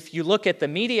 if you look at the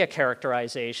media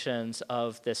characterizations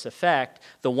of this effect,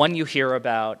 the one you hear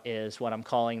about is what I'm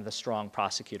calling the strong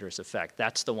prosecutor's effect.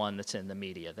 That's the one that's in the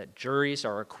media, that juries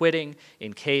are acquitting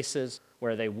in cases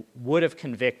where they would have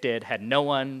convicted had no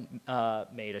one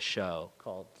made a show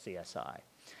called CSI.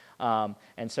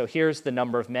 And so here's the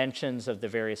number of mentions of the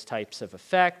various types of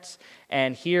effects,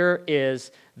 and here is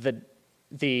the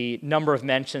number of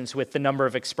mentions with the number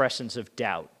of expressions of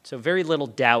doubt. So very little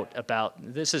doubt about,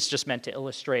 this is just meant to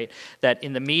illustrate that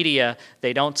in the media,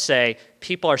 they don't say,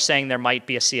 people are saying there might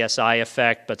be a CSI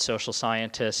effect, but social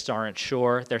scientists aren't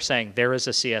sure. They're saying there is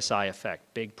a CSI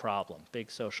effect, big problem,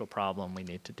 big social problem, we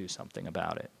need to do something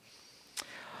about it.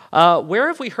 Where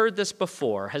have we heard this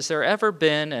before? Has there ever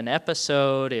been an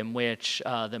episode in which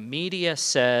the media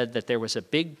said that there was a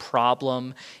big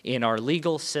problem in our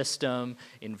legal system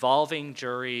involving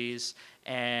juries,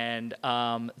 and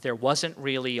there wasn't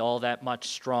really all that much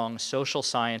strong social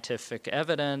scientific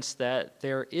evidence that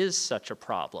there is such a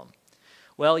problem?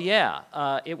 Well, yeah,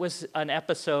 it was an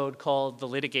episode called The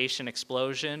Litigation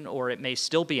Explosion, or it may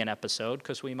still be an episode,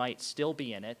 because we might still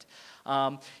be in it,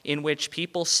 in which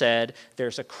people said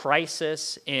there's a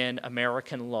crisis in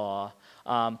American law.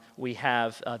 We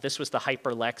have, this was the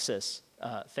hyperlexis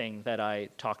thing that I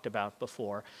talked about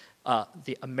before.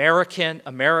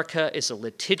 America is a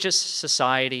litigious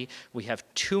society. We have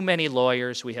too many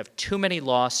lawyers. We have too many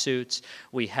lawsuits.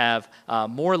 We have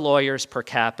more lawyers per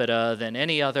capita than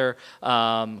any other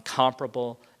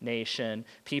comparable nation.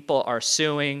 People are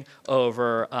suing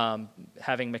over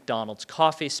having McDonald's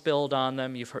coffee spilled on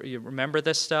them. You remember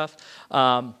this stuff?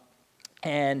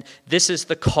 And this is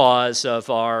the cause of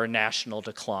our national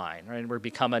decline. Right? We've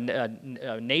become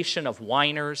a nation of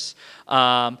whiners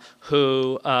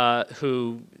who are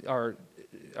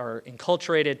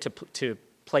enculturated to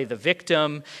play the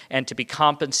victim and to be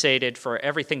compensated for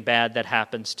everything bad that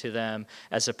happens to them,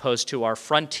 as opposed to our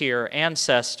frontier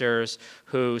ancestors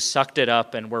who sucked it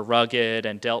up and were rugged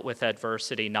and dealt with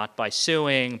adversity not by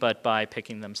suing but by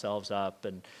picking themselves up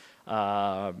and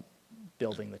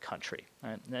building the country.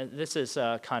 Right? This is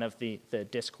kind of the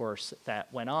discourse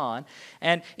that went on.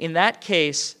 And in that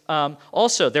case,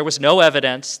 also, there was no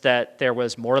evidence that there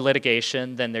was more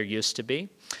litigation than there used to be,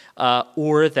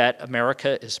 or that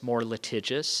America is more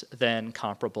litigious than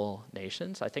comparable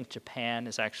nations. I think Japan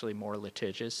is actually more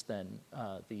litigious than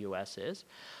the US is.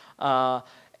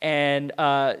 And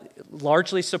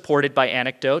largely supported by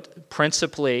anecdote,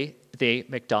 principally the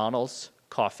McDonald's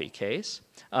coffee case,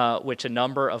 which a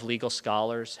number of legal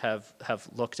scholars have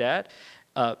looked at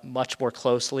much more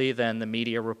closely than the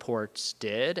media reports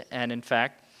did. And in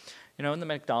fact, you know, in the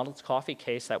McDonald's coffee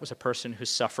case, that was a person who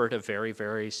suffered a very,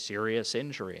 very serious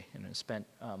injury and spent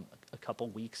a couple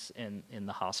weeks in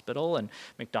the hospital. And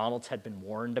McDonald's had been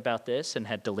warned about this and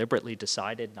had deliberately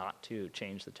decided not to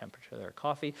change the temperature of their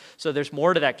coffee. So there's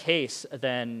more to that case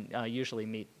than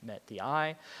usually met the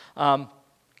eye.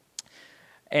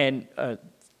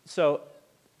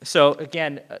 So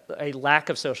again, a lack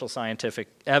of social scientific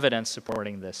evidence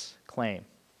supporting this claim.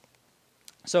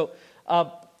 So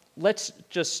let's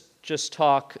just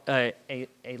talk a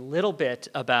little bit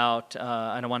about,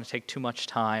 I don't want to take too much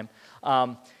time,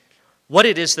 what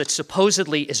it is that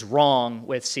supposedly is wrong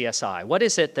with CSI. What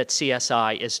is it that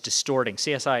CSI is distorting?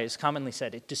 CSI is commonly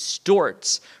said it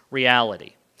distorts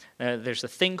reality. There's a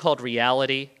thing called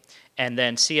reality, and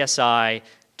then CSI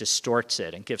distorts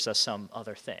it and gives us some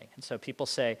other thing. And so people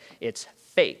say it's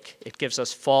fake. It gives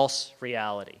us false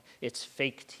reality. It's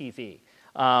fake TV.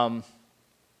 And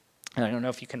I don't know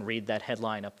if you can read that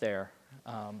headline up there.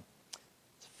 It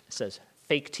says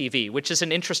fake TV, which is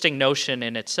an interesting notion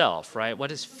in itself, right?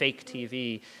 What is fake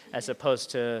TV as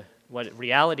opposed to what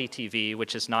reality TV,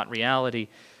 which is not reality?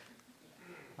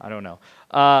 I don't know.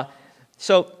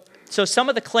 So some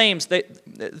of the claims,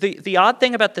 the odd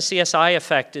thing about the CSI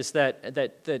effect is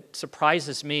that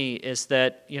surprises me is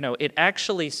that, you know, it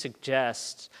actually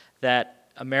suggests that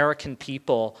American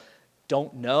people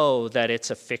don't know that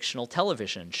it's a fictional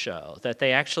television show, that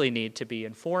they actually need to be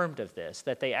informed of this,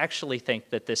 that they actually think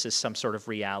that this is some sort of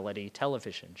reality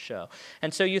television show.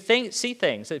 And so you see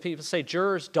things that people say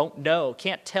jurors don't know,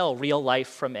 can't tell real life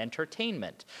from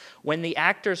entertainment. When the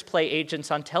actors play agents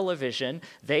on television,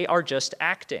 they are just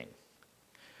acting.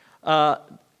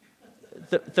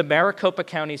 The Maricopa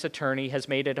County's attorney has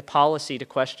made it a policy to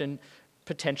question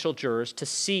potential jurors to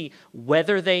see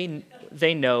whether they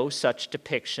know such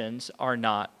depictions are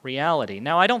not reality.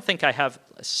 Now, I don't think I have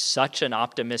such an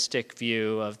optimistic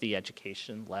view of the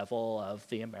education level of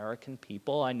the American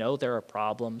people. I know there are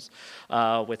problems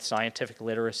with scientific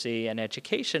literacy and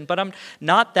education, but I'm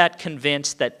not that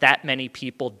convinced that many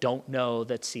people don't know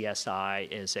that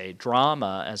CSI is a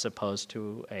drama as opposed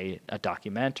to a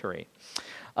documentary.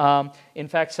 In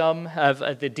fact, some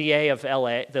have, the DA of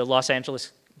LA, the Los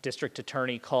Angeles district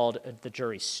attorney, called the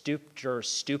jurors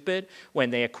stupid when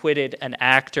they acquitted an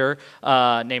actor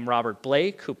named Robert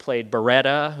Blake, who played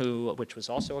Beretta, which was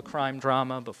also a crime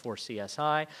drama before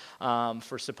CSI,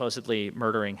 for supposedly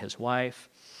murdering his wife.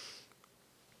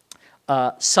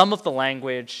 Some of the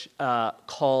language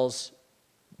calls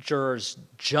jurors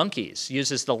junkies,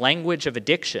 uses the language of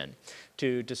addiction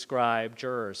to describe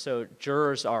jurors. So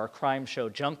jurors are crime show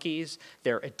junkies.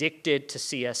 They're addicted to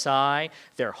CSI.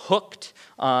 They're hooked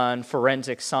on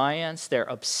forensic science. They're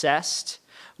obsessed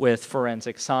with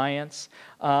forensic science.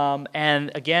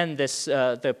 And again, this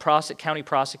the county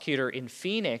prosecutor in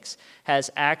Phoenix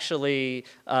has actually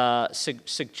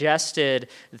suggested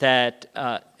that,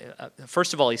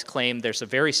 first of all, he's claimed there's a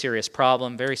very serious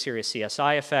problem, very serious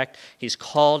CSI effect. He's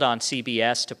called on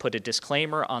CBS to put a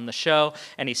disclaimer on the show,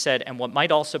 and he said, and what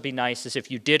might also be nice is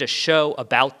if you did a show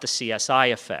about the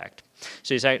CSI effect.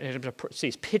 So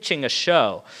he's pitching a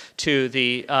show to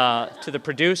the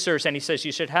producers, and he says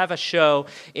you should have a show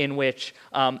in which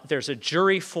there's a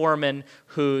jury foreman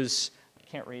who's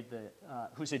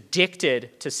who's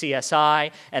addicted to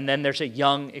CSI, and then there's a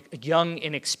young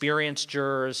inexperienced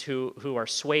jurors who are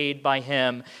swayed by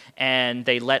him, and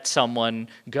they let someone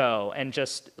go, and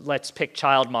just let's pick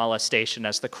child molestation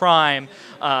as the crime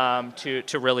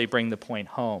to really bring the point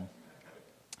home.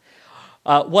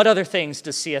 What other things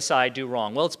does CSI do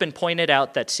wrong? Well, it's been pointed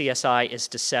out that CSI is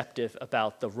deceptive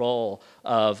about the role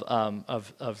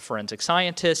of forensic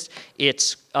scientists.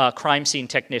 Its crime scene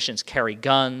technicians carry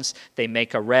guns, they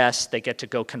make arrests, they get to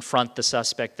go confront the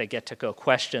suspect, they get to go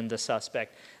question the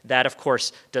suspect. That, of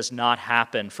course, does not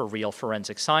happen for real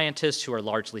forensic scientists who are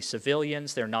largely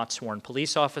civilians. They're not sworn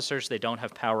police officers. They don't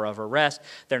have power of arrest.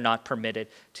 They're not permitted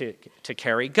to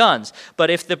carry guns.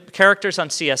 But if the characters on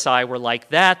CSI were like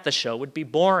that, the show would be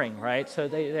boring, right? So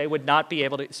they would not be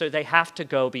able to, so they have to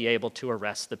go be able to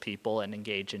arrest the people and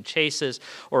engage in chases,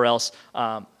 or else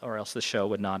the show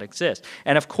would not exist.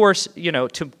 And of course, you know,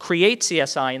 to create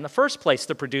CSI in the first place,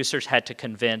 the producers had to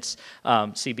convince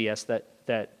CBS that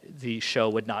the show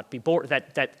would not be boring,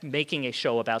 that making a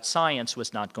show about science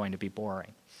was not going to be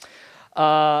boring.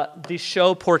 The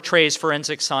show portrays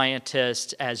forensic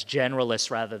scientists as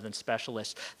generalists rather than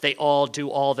specialists. They all do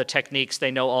all the techniques.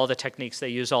 They know all the techniques. They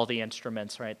use all the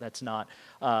instruments, right? That's not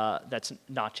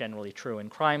generally true in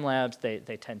crime labs.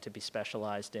 They tend to be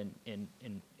specialized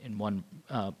in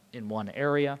one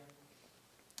area.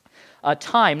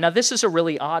 Time. Now, this is a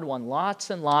really odd one.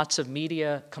 Lots and lots of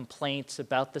media complaints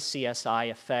about the CSI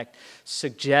effect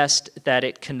suggest that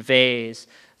it conveys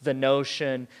the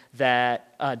notion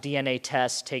that DNA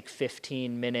tests take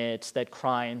 15 minutes, that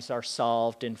crimes are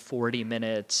solved in 40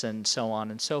 minutes, and so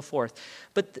on and so forth.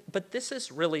 But this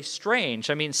is really strange.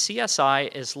 I mean,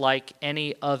 CSI is like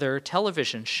any other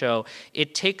television show.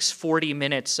 It takes 40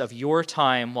 minutes of your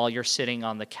time while you're sitting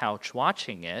on the couch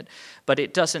watching it, but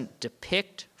it doesn't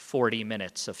depict 40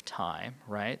 minutes of time,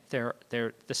 right?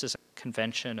 This is a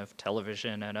convention of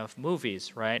television and of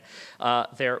movies, right?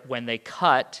 When they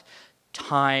cut,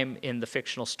 time in the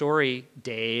fictional story,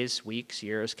 days, weeks,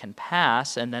 years can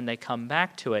pass, and then they come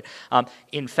back to it.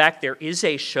 In fact, there is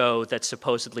a show that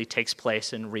supposedly takes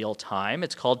place in real time.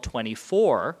 It's called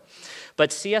 24,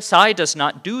 but CSI does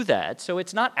not do that, so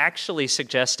it's not actually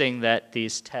suggesting that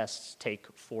these tests take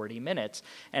 40 minutes,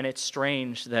 and it's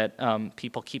strange that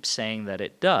people keep saying that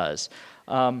it does.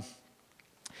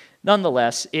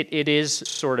 Nonetheless, it is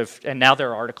sort of, and now there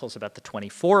are articles about the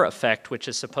 24 effect, which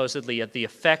is supposedly the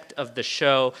effect of the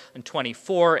show in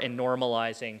 24 in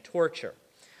normalizing torture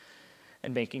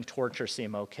and making torture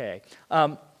seem okay.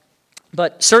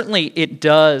 But certainly it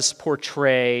does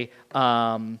portray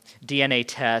DNA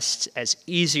tests as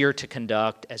easier to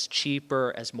conduct, as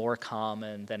cheaper, as more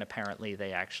common than apparently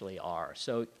they actually are.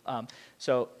 So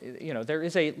you know, there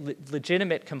is a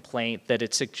legitimate complaint that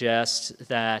it suggests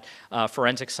that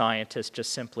forensic scientists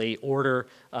just simply order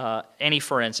any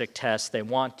forensic test they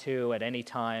want to at any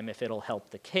time if it'll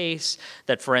help the case,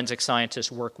 that forensic scientists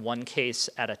work one case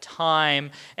at a time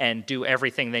and do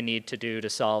everything they need to do to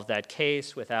solve that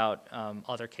case without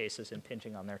other cases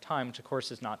impinging on their time, which of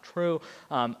course is not true.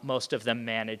 Most of them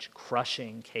manage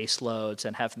crushing caseloads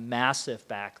and have massive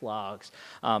backlogs.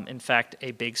 In fact,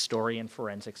 a big story in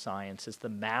forensic science is the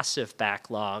massive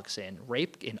backlogs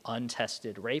in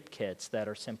untested rape kits that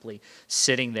are simply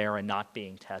sitting there and not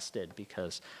being tested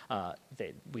because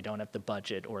we don't have the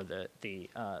budget or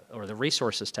the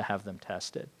resources to have them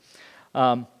tested.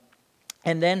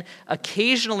 And then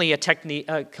occasionally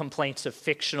complaints of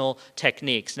fictional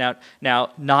techniques. Now,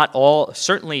 not all,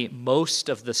 certainly most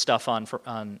of the stuff on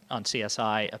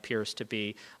CSI appears to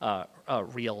be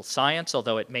real science,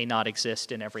 although it may not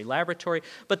exist in every laboratory.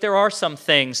 But there are some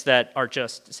things that are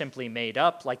just simply made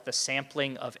up, like the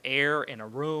sampling of air in a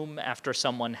room after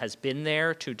someone has been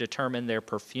there to determine their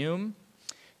perfume.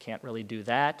 Can't really do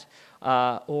that.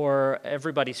 Or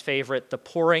everybody's favorite, the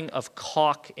pouring of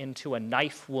caulk into a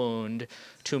knife wound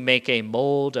to make a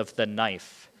mold of the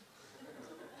knife.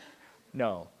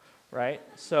 No, right?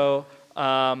 So,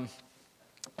 and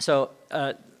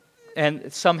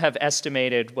some have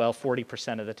estimated, well,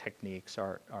 40% of the techniques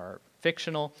are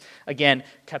fictional. Again,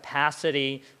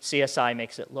 capacity, CSI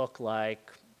makes it look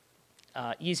like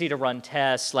easy to run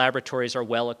tests, laboratories are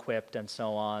well equipped, and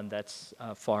so on. That's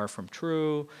far from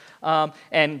true.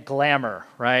 And glamour,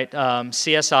 right?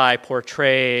 CSI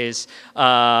portrays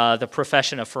the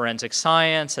profession of forensic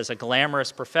science as a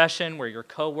glamorous profession where your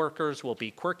coworkers will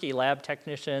be quirky lab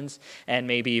technicians and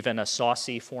maybe even a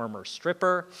saucy former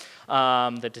stripper.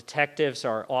 The detectives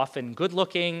are often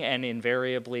good-looking and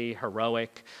invariably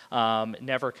heroic,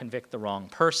 never convict the wrong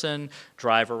person,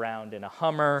 drive around in a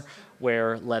Hummer,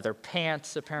 wear leather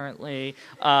pants, apparently,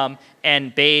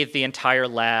 and bathe the entire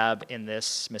lab in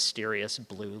this mysterious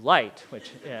blue light,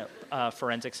 which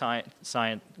forensic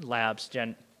science labs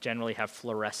generally have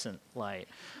fluorescent light,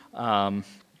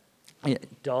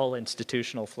 dull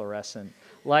institutional fluorescent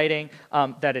lighting,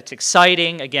 that it's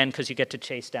exciting, again, because you get to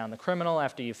chase down the criminal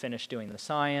after you finish doing the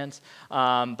science.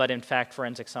 But in fact,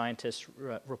 forensic scientists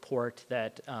report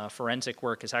that forensic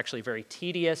work is actually very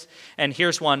tedious. And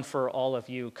here's one for all of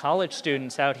you college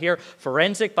students out here.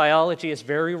 Forensic biology is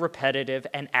very repetitive,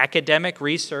 and academic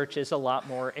research is a lot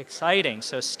more exciting.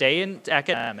 So stay in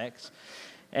academics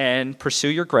and pursue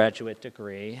your graduate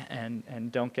degree,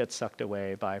 and don't get sucked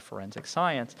away by forensic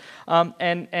science.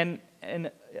 And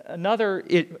another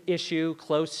issue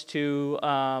close to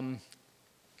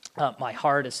my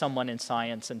heart as someone in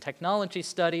science and technology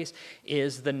studies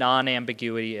is the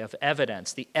non-ambiguity of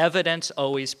evidence. The evidence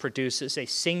always produces a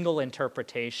single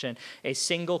interpretation, a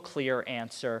single clear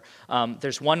answer.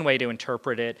 There's one way to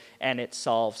interpret it, and it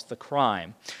solves the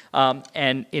crime.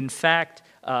 And in fact,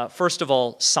 first of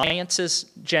all, science is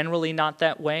generally not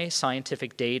that way.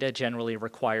 Scientific data generally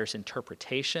requires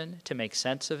interpretation to make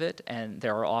sense of it, and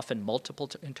there are often multiple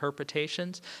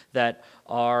interpretations that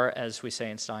are, as we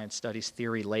say in science studies,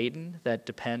 theory-laden, that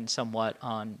depend somewhat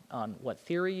on what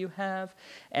theory you have.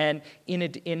 And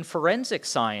in forensic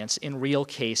science, in real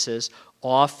cases,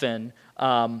 often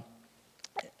the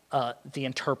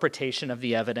interpretation of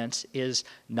the evidence is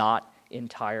not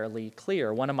entirely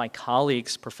clear. One of my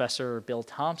colleagues, Professor Bill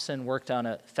Thompson, worked on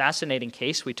a fascinating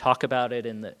case. We talk about it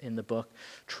in the book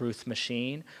Truth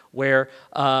Machine, where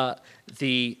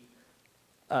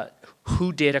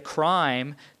who did a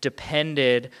crime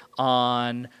depended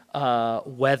on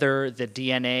whether the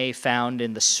DNA found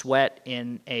in the sweat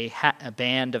in a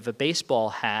band of a baseball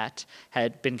hat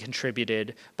had been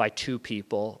contributed by 2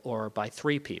 people or by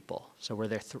 3 people. So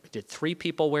did 3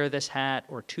 people wear this hat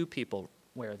or 2 people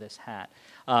wear this hat?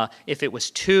 If it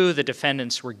was 2, the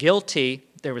defendants were guilty.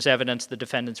 There was evidence the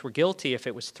defendants were guilty. If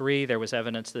it was 3, there was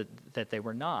evidence that they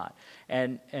were not.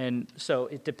 And so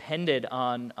it depended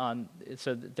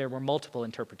so there were multiple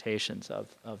interpretations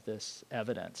of this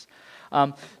evidence.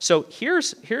 So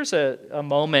here's a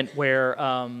moment where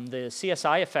the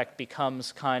CSI effect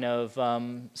becomes kind of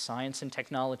science and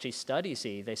technology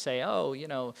studies-y. They say,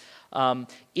 oh,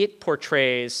 it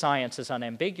portrays science as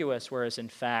unambiguous, whereas in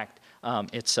fact,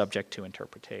 it's subject to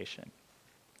interpretation.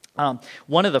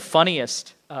 One of the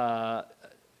funniest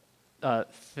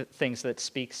things that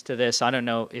speaks to this, I don't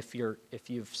know if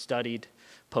you've studied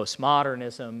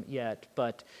postmodernism yet,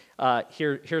 but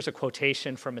here's a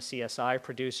quotation from a CSI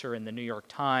producer in the New York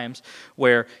Times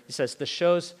where he says, the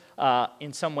show's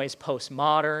in some ways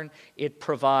postmodern. It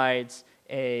provides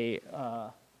a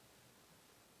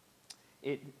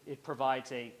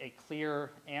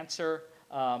clear answer.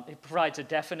 It provides a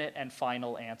definite and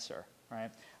final answer,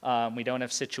 right? We don't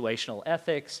have situational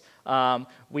ethics.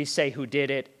 We say who did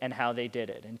it and how they did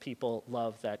it, and people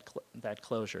love that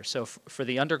closure. So for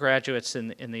the undergraduates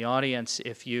in the audience,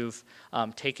 if you've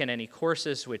taken any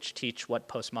courses which teach what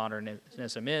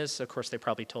postmodernism is, of course they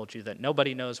probably told you that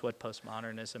nobody knows what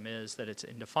postmodernism is, that it's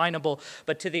indefinable,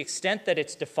 but to the extent that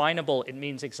it's definable, it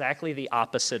means exactly the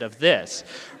opposite of this,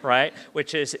 right?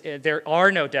 Which is there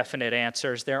are no definite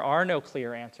answers, there are no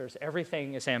clear answers,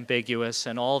 everything is ambiguous,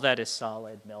 and all that is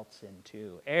solid melts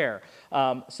into air.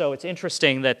 So it's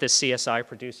interesting that this CSI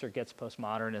producer gets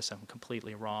postmodernism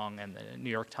completely wrong, and the New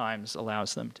York Times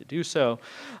allows them to do so.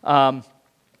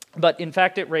 But in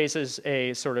fact, it raises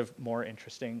a sort of more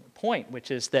interesting point,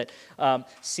 which is that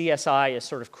CSI is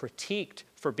sort of critiqued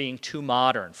for being too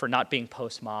modern, for not being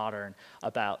postmodern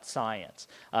about science.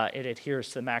 It adheres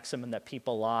to the maximum that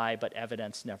people lie, but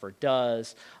evidence never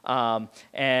does.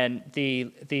 And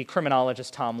the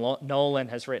criminologist Tom Nolan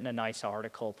has written a nice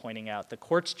article pointing out the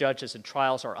courts, judges, and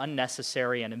trials are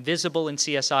unnecessary and invisible in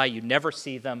CSI. You never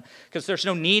see them because there's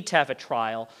no need to have a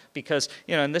trial because,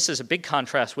 and this is a big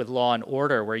contrast with Law and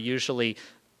Order where usually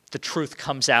the truth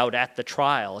comes out at the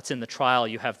trial. It's in the trial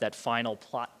you have that final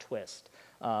plot twist.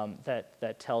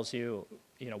 That tells you,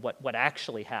 what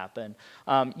actually happened.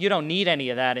 You don't need any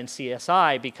of that in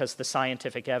CSI because the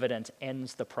scientific evidence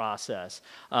ends the process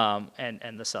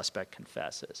and the suspect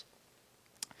confesses.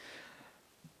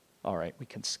 All right, we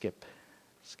can skip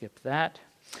that.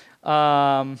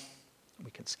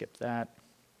 We can skip that.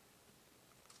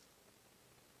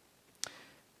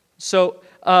 So,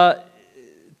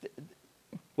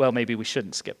 well, maybe we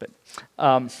shouldn't skip it.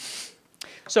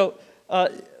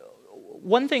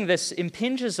 One thing this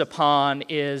impinges upon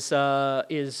is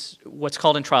what's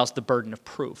called in trials the burden of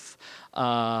proof.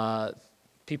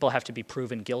 People have to be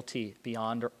proven guilty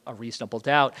beyond a reasonable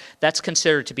doubt. That's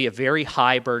considered to be a very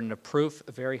high burden of proof,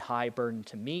 a very high burden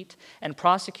to meet. And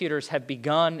prosecutors have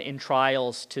begun in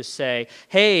trials to say,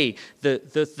 hey,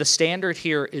 the standard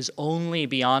here is only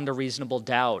beyond a reasonable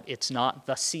doubt. It's not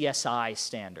the CSI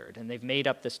standard. And they've made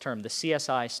up this term, the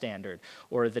CSI standard,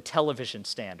 or the television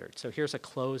standard. So here's a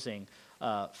closing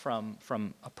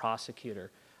from a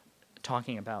prosecutor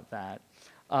talking about that.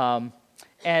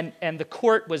 And the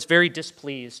court was very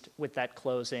displeased with that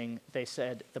closing. They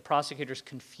said the prosecutor's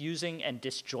confusing and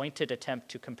disjointed attempt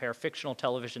to compare fictional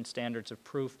television standards of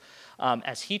proof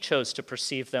as he chose to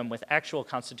perceive them with actual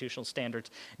constitutional standards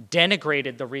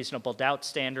denigrated the reasonable doubt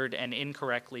standard and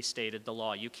incorrectly stated the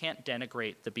law. You can't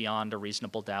denigrate the beyond a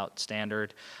reasonable doubt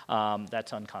standard.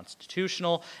 That's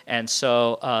unconstitutional. And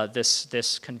so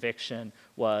this conviction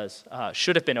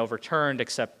should have been overturned,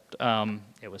 except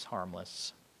it was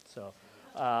harmless.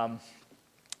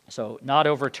 So not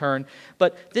overturned.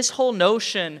 But this whole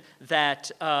notion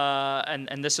that,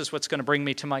 and this is what's going to bring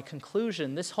me to my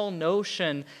conclusion, this whole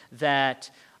notion that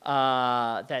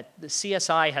the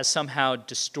CSI has somehow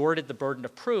distorted the burden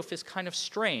of proof is kind of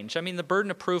strange. I mean, the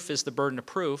burden of proof is the burden of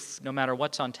proof, no matter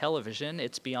what's on television.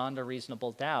 It's beyond a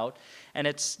reasonable doubt, and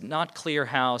it's not clear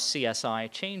how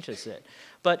CSI changes it.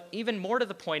 But even more to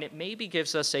the point, it maybe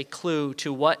gives us a clue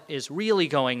to what is really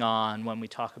going on when we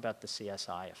talk about the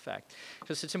CSI effect.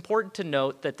 Because it's important to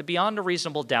note that the beyond a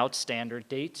reasonable doubt standard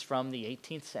dates from the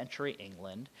 18th century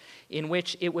England, in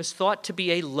which it was thought to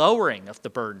be a lowering of the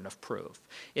burden of proof.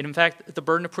 In fact, the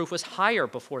burden of proof was higher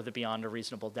before the beyond a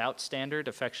reasonable doubt standard,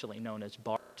 affectionately known as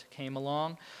BART, came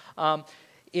along.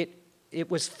 It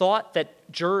was thought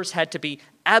that jurors had to be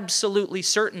absolutely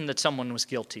certain that someone was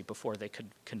guilty before they could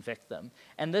convict them.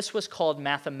 And this was called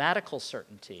mathematical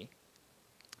certainty.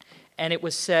 And it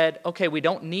was said, okay,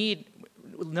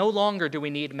 no longer do we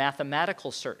need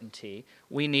mathematical certainty,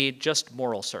 we need just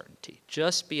moral certainty,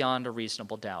 just beyond a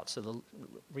reasonable doubt. So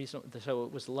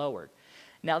it was lowered.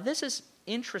 Now this is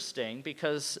interesting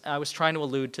because I was trying to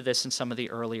allude to this in some of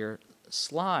the earlier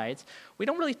slides. We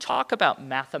don't really talk about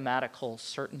mathematical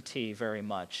certainty very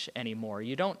much anymore.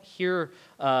 You don't hear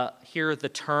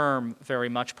the term very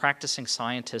much. Practicing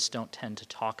scientists don't tend to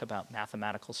talk about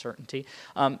mathematical certainty,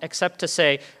 except to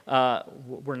say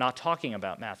we're not talking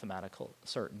about mathematical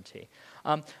certainty.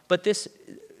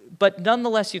 But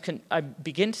nonetheless, I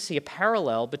begin to see a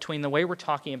parallel between the way we're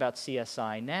talking about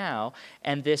CSI now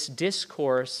and this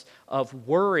discourse of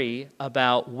worry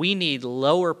about we need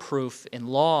lower proof in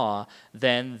law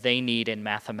than they need in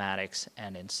mathematics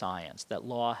and in science, that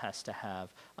law has to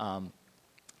have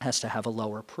a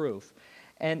lower proof.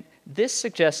 And this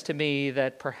suggests to me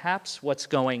that perhaps what's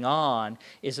going on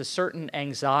is a certain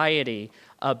anxiety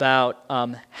about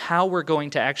how we're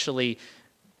going to actually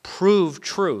prove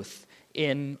truth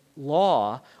in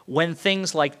law when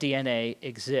things like DNA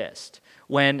exist,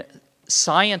 when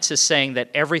science is saying that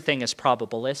everything is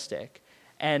probabilistic,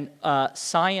 and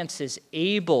science is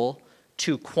able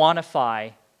to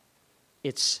quantify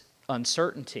its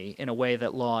uncertainty in a way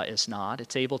that law is not.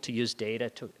 It's able to use data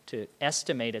to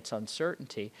estimate its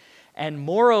uncertainty. And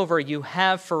moreover, you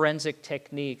have forensic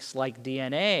techniques like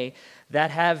DNA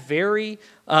that have very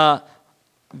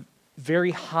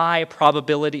high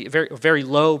probability, very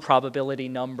low probability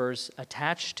numbers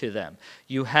attached to them.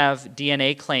 You have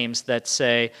DNA claims that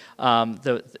say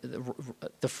the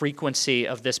frequency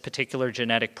of this particular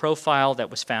genetic profile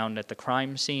that was found at the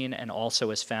crime scene and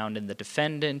also is found in the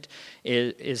defendant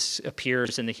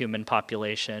appears in the human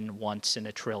population once in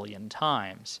a trillion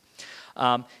times.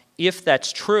 If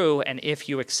that's true, and if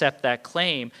you accept that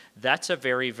claim, that's a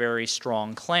very, very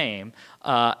strong claim,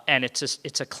 and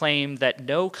it's a claim that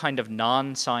no kind of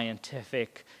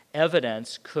non-scientific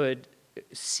evidence could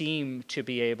seem to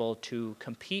be able to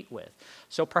compete with.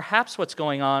 So perhaps what's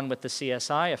going on with the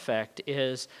CSI effect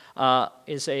is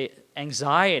a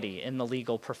anxiety in the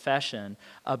legal profession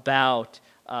about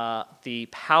the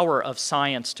power of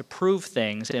science to prove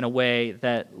things in a way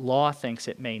that law thinks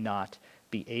it may not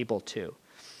be able to.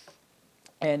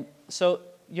 And so,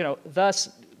 thus,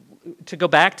 to go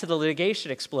back to the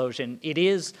litigation explosion, it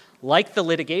is, like the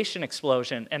litigation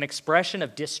explosion, an expression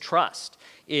of distrust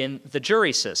in the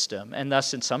jury system, and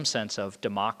thus, in some sense, of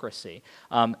democracy.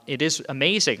 It is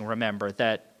amazing, remember,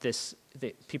 that this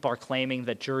people are claiming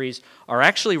that juries are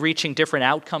actually reaching different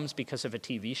outcomes because of a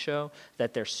TV show,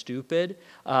 that they're stupid,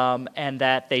 and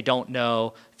that they don't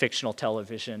know fictional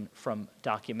television from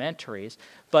documentaries.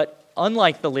 But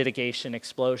unlike the litigation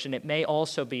explosion, it may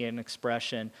also be an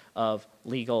expression of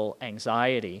legal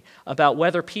anxiety about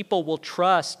whether people will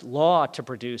trust law to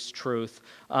produce truth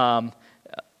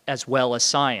as well as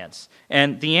science.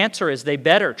 And the answer is they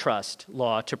better trust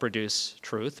law to produce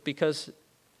truth, because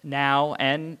now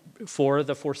and for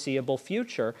the foreseeable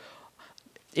future,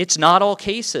 it's not all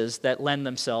cases that lend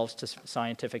themselves to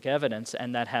scientific evidence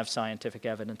and that have scientific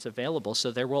evidence available. So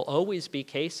there will always be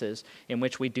cases in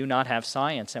which we do not have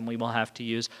science, and we will have to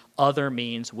use other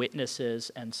means, witnesses,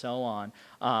 and so on,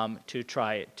 to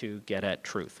try to get at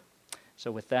truth.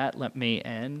 So with that, let me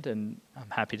end, and I'm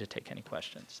happy to take any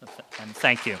questions. And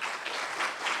thank you.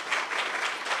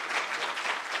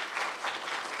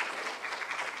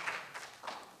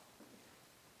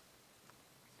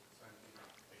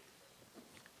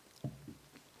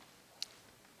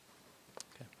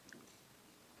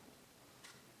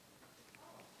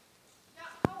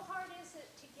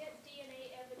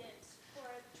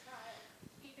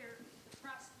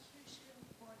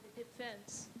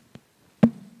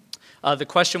 The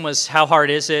question was, how hard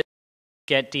is it to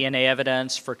get DNA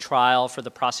evidence for trial for the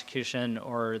prosecution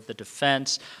or the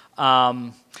defense?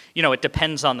 You know, it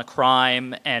depends on the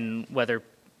crime and whether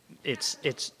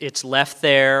it's left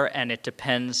there, and it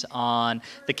depends on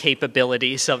the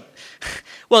capabilities of,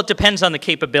 well, it depends on the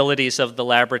capabilities of the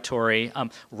laboratory.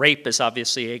 Rape is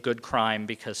obviously a good crime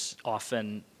because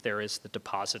often there is the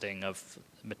depositing of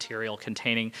material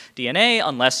containing DNA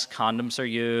unless condoms are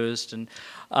used.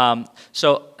 And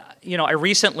so, you know, I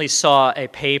recently saw a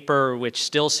paper which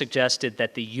still suggested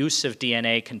that the use of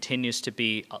DNA continues to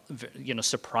be, you know,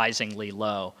 surprisingly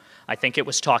low. I think it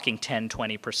was talking 10,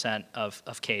 20%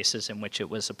 of cases in which it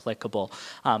was applicable.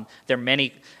 There are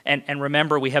many, and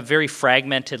remember, we have very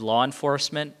fragmented law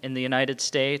enforcement in the United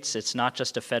States. It's not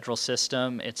just a federal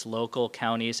system, it's local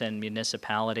counties and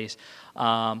municipalities.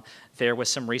 There was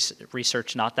some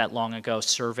research not that long ago,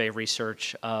 survey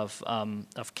research of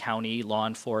county law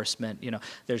enforcement. You know,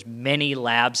 there's many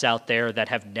labs out there that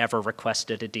have never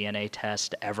requested a DNA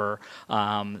test ever.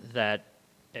 That,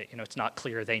 you know, it's not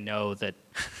clear they know that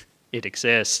it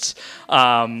exists.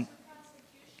 Well,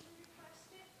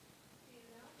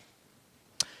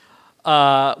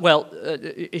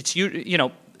 it's, you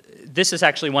know, this is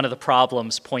actually one of the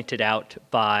problems pointed out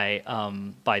by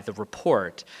the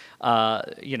report.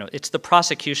 You know, it's the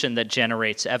prosecution that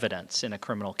generates evidence in a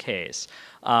criminal case.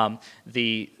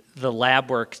 The lab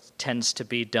work tends to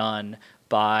be done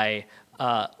by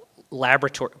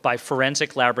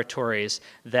forensic laboratories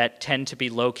that tend to be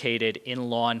located in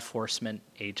law enforcement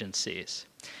agencies.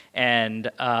 And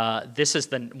this is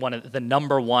one of the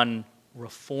number one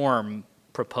reform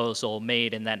proposal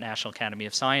made in that National Academy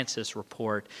of Sciences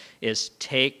report is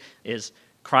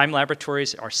crime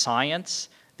laboratories are science.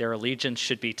 Their allegiance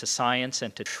should be to science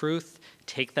and to truth.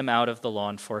 Take them out of the law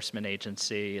enforcement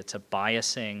agency. It's a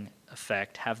biasing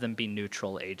effect. Have them be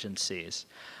neutral agencies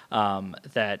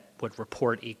that would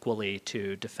report equally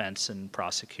to defense and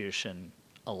prosecution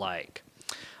alike.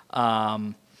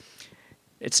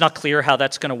 It's not clear how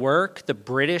that's going to work. The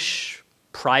British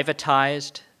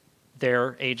privatized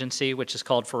their agency, which is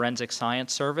called Forensic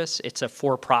Science Service. It's a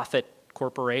for-profit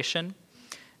corporation.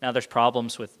 Now there's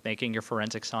problems with making your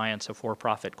forensic science a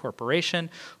for-profit corporation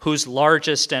whose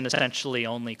largest and essentially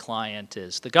only client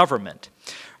is the government.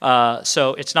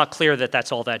 So it's not clear that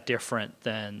that's all that different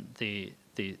than the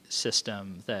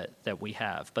system that we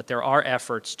have. But there are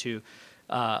efforts to,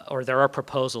 or there are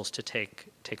proposals to take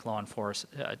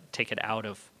it out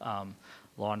of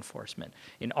law enforcement.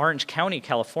 In Orange County,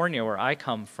 California, where I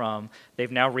come from,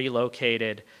 they've now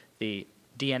relocated the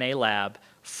DNA lab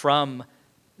from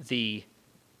the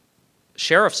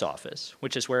sheriff's office,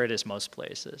 which is where it is most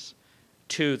places,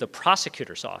 to the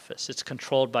prosecutor's office. It's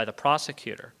controlled by the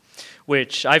prosecutor,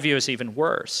 which I view as even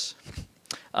worse,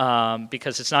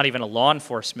 because it's not even a law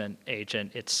enforcement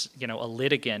agent, it's, you know, a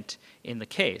litigant in the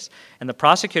case. And the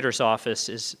prosecutor's office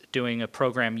is doing a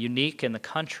program unique in the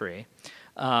country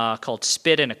called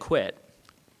Spit and Acquit,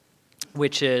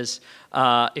 which is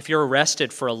if you're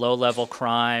arrested for a low-level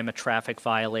crime, a traffic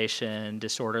violation,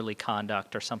 disorderly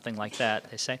conduct, or something like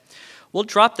that, they say, we'll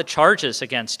drop the charges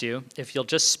against you if you'll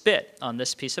just spit on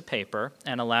this piece of paper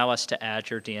and allow us to add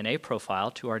your DNA profile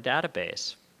to our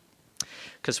database.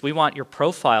 Because we want your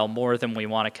profile more than we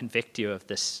want to convict you of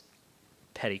this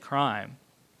petty crime.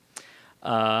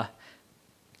 And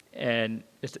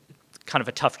it's kind of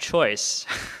a tough choice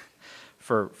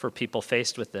for people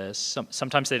faced with this.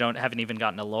 Sometimes they haven't even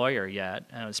gotten a lawyer yet.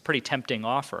 It's a pretty tempting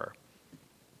offer.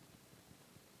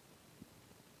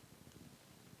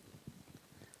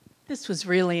 This was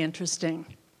really interesting,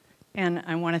 and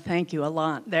I want to thank you a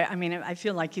lot. I mean, I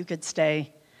feel like you could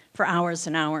stay for hours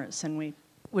and hours, and we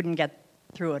wouldn't get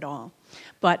through it all.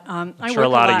 But I'm sure a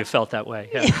lot of you felt that way.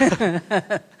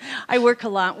 Yeah. I work a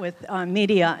lot with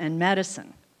media and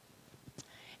medicine.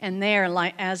 And there,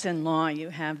 like, as in law, you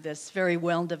have this very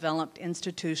well-developed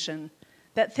institution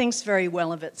that thinks very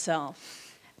well of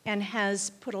itself and has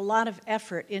put a lot of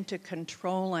effort into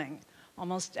controlling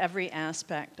almost every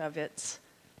aspect of its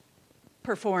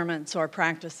performance or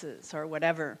practices or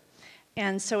whatever.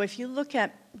 And so if you look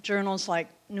at journals like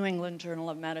New England Journal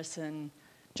of Medicine,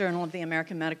 Journal of the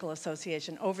American Medical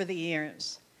Association, over the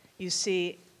years, you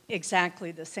see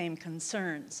exactly the same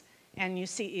concerns. And you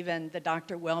see even the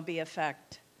Dr. Welby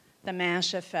effect, the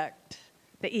MASH effect,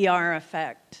 the ER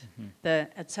effect, the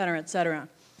et cetera, et cetera.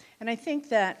 And I think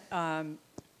that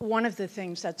one of the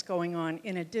things that's going on,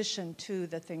 in addition to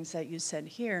the things that you said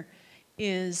here,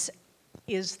 is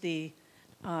the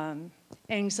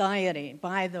anxiety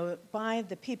by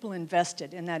the people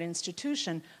invested in that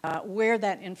institution, where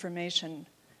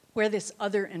this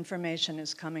other information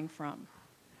is coming from,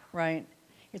 right?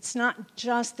 It's not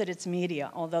just that it's media,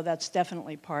 although that's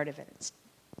definitely part of it. It's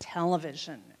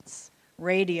television, it's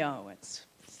radio, it's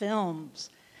films,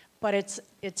 but it's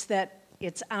that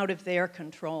it's out of their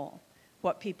control,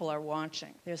 what people are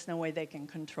watching. There's no way they can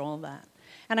control that.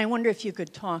 And I wonder if you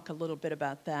could talk a little bit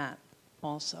about that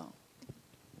also.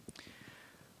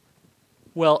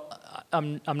 Well,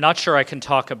 I'm not sure I can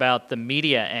talk about the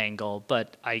media angle,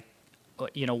 but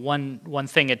one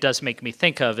thing it does make me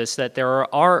think of is that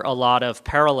there are a lot of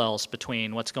parallels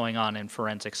between what's going on in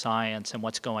forensic science and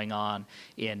what's going on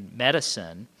in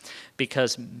medicine,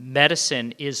 because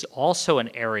medicine is also an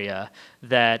area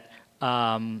that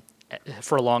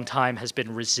for a long time has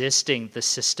been resisting the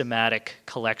systematic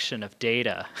collection of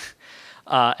data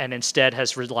and instead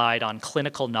has relied on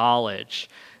clinical knowledge.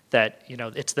 That,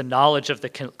 it's the knowledge of the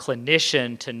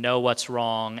clinician to know what's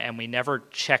wrong, and we never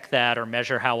check that or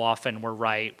measure how often we're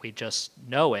right. We just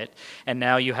know it. And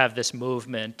now you have this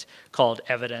movement called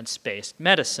evidence-based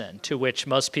medicine, to which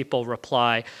most people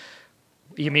reply,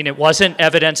 you mean it wasn't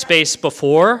evidence-based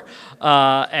before?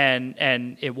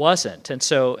 And it wasn't.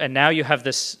 And now you have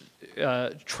this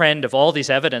trend of all these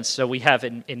evidence. So we have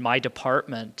in my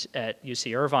department at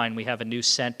UC Irvine, we have a new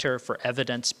Center for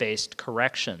Evidence-Based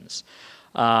Corrections.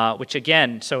 Which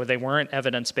again, so they weren't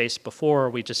evidence-based before,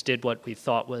 we just did what we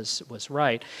thought was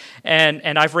right.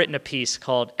 And I've written a piece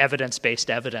called Evidence-Based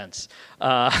Evidence,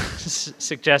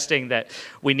 suggesting that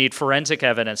we need forensic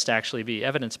evidence to actually be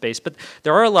evidence-based. But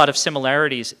there are a lot of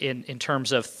similarities in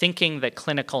terms of thinking that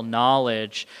clinical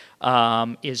knowledge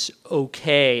is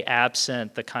okay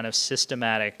absent the kind of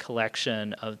systematic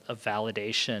collection of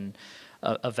validation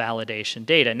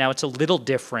data. Now, it's a little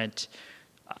different,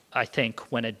 I think,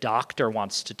 when a doctor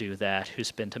wants to do that,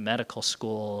 who's been to medical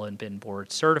school and been board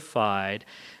certified,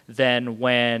 than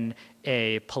when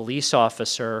a police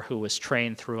officer who was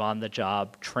trained through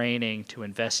on-the-job training to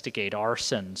investigate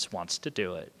arsons wants to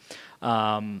do it.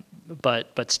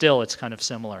 But still, it's kind of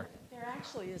similar. There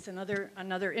actually is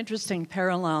another interesting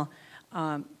parallel,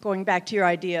 going back to your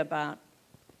idea about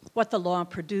what the law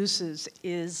produces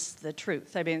is the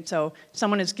truth. I mean, so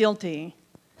someone is guilty,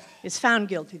 is found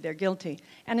guilty, they're guilty.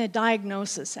 And a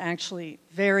diagnosis actually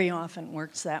very often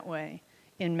works that way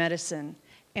in medicine.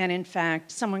 And in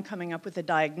fact, someone coming up with a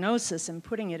diagnosis and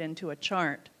putting it into a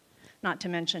chart, not to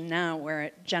mention now where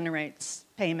it generates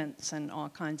payments and all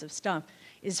kinds of stuff,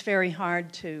 is very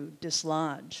hard to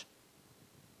dislodge.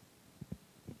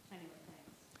 Anyway,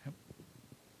 thanks. Yep.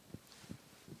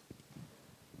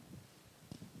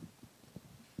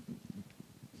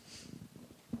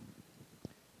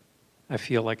 I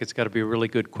feel like it's got to be a really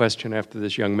good question after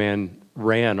this young man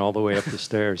ran all the way up the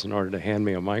stairs in order to hand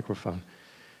me a microphone.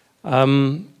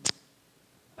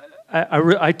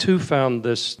 I too found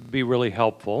this to be really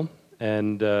helpful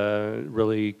and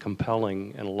really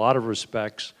compelling in a lot of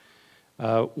respects.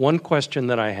 One question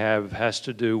that I have has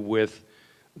to do with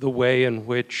the way in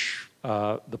which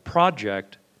the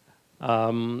project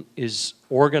is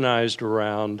organized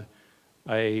around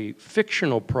a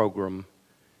fictional program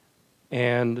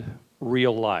and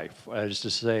real life, that is to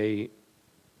say,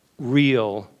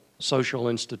 real social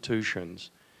institutions.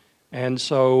 And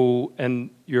so, and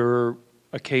your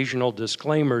occasional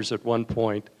disclaimers at one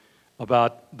point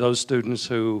about those students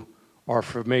who are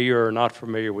familiar or not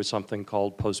familiar with something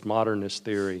called postmodernist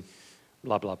theory,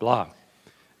 blah, blah, blah.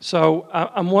 So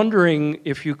I'm wondering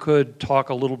if you could talk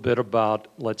a little bit about,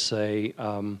 let's say,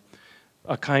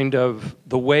 a kind of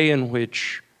the way in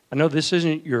which, I know this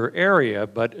isn't your area,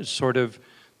 but it's sort of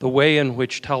the way in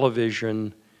which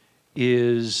television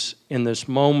is in this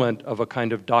moment of a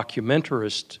kind of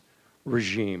documentarist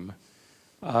regime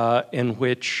in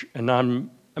which, and I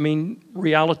mean,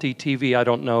 reality TV, I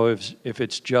don't know if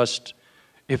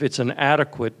it's an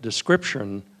adequate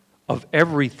description of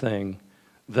everything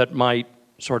that might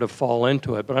sort of fall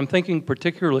into it. But I'm thinking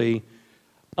particularly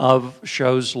of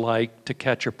shows like To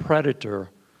Catch a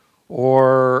Predator,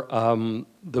 or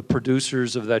the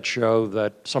producers of that show,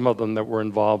 that some of them that were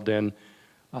involved in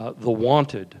The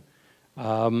Wanted.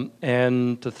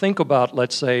 And to think about,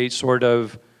 let's say, sort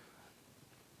of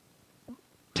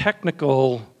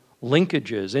technical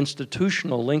linkages,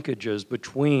 institutional linkages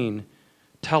between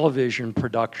television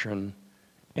production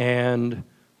and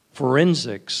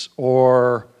forensics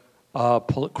or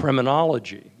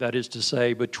criminology, that is to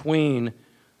say, between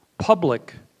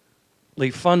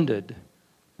publicly funded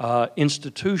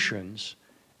institutions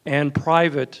and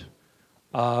private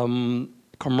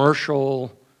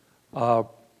commercial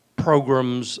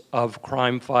programs of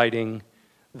crime fighting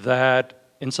that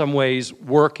in some ways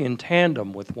work in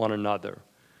tandem with one another,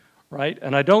 right?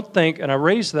 And I don't think, and I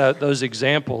raise those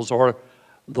examples, or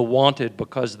The Wanted,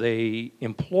 because they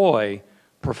employ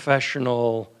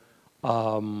professional,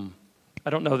 I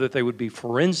don't know that they would be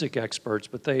forensic experts,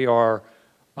 but they are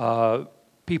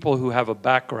people who have a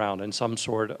background in some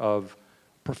sort of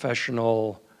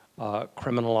professional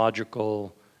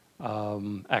criminological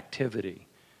activity.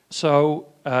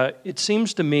 So it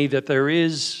seems to me that there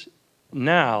is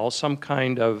now some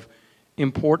kind of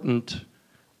important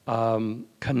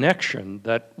connection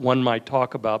that one might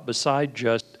talk about beside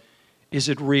just, is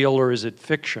it real or is it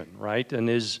fiction, right? And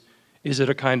is it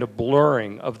a kind of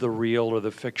blurring of the real or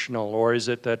the fictional, or is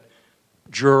it that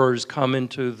jurors come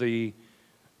into the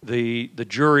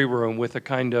jury room with a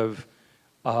kind of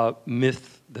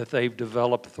myth that they've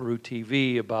developed through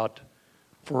TV about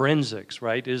forensics,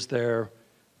 right?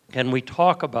 Can we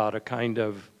talk about a kind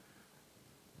of,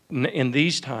 in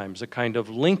these times, a kind of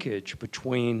linkage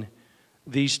between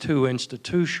these two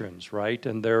institutions, right?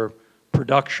 And their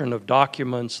production of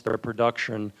documents, their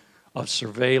production of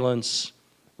surveillance,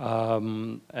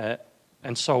 and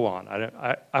so on.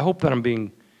 I hope that I'm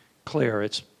being clear.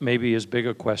 It's maybe as big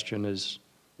a question as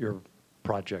your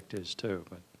project is too.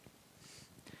 But.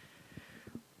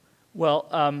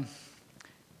 Well,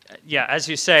 yeah, as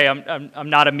you say, I'm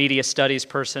not a media studies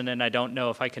person, and I don't know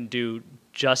if I can do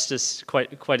justice,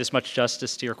 quite as much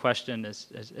justice to your question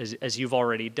as you've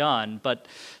already done. But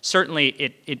certainly,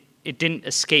 it didn't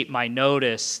escape my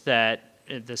notice that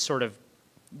the sort of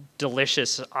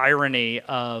delicious irony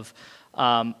of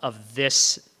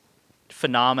this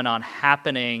phenomenon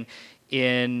happening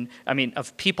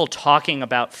of people talking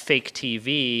about fake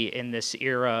TV in this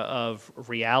era of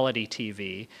reality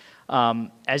TV.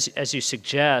 As you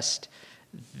suggest,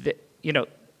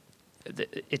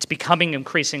 it's becoming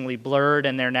increasingly blurred,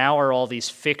 and there now are all these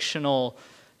fictional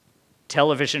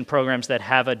television programs that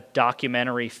have a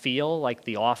documentary feel, like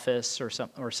The Office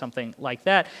or something like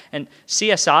that. And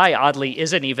CSI, oddly,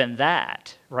 isn't even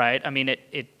that, right? I mean,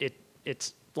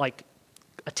 it's like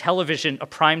a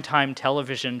primetime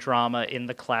television drama in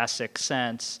the classic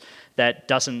sense that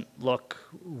doesn't look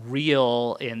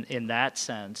real in that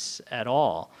sense at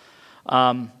all.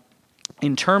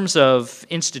 In terms of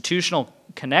institutional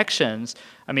connections,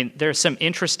 I mean, there's some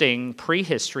interesting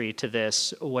prehistory to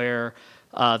this where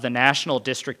the National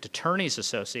District Attorneys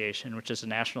Association, which is a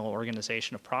national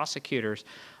organization of prosecutors,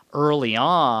 early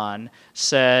on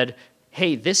said,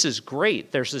 hey, this is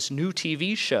great. There's this new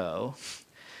TV show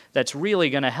that's really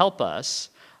going to help us.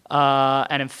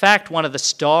 And in fact, one of the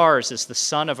stars is the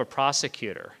son of a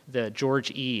prosecutor, the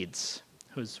George Eads,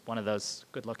 who's one of those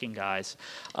good-looking guys.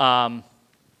 And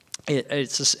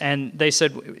they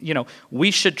said,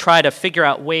 we should try to figure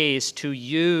out ways to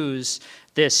use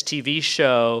this TV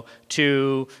show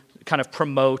to kind of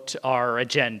promote our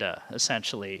agenda,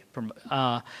 essentially.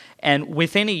 And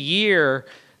within a year,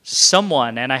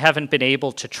 someone, and I haven't been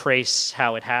able to trace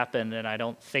how it happened, and I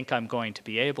don't think I'm going to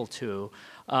be able to,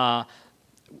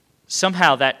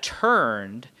 somehow that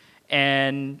turned,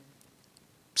 and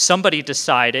somebody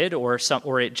decided, or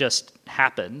it just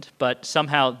happened, but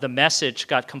somehow the message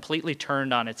got completely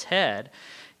turned on its head.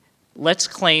 Let's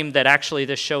claim that actually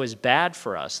this show is bad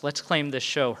for us. Let's claim this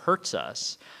show hurts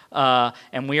us.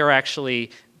 And we are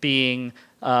actually being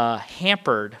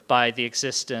hampered by the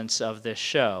existence of this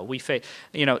show.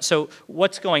 So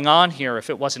what's going on here, if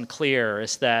it wasn't clear,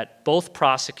 is that both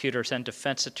prosecutors and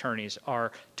defense attorneys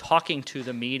are talking to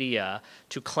the media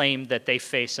to claim that they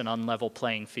face an unlevel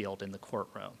playing field in the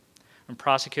courtroom. And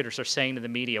prosecutors are saying to the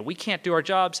media, we can't do our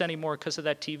jobs anymore because of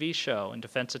that TV show. And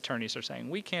defense attorneys are saying,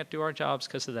 we can't do our jobs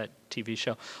because of that TV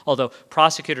show. Although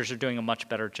prosecutors are doing a much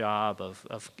better job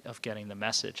of getting the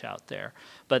message out there.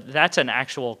 But that's an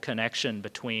actual connection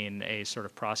between a sort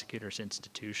of prosecutor's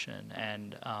institution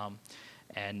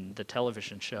and the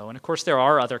television show. And of course, there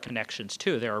are other connections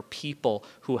too. There are people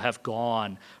who have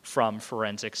gone from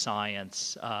forensic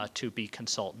science to be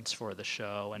consultants for the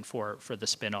show and for the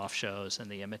spin-off shows and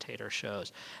the imitator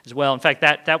shows as well. In fact,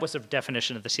 that was a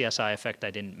definition of the CSI effect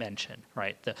I didn't mention,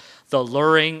 right? The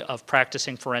luring of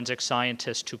practicing forensic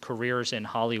scientists to careers in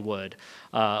Hollywood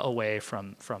away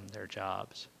from their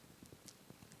jobs.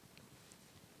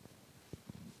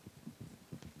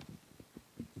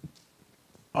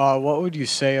 What would you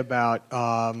say about,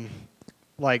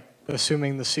 like,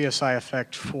 assuming the CSI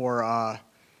effect for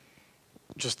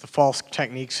just the false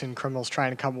techniques and criminals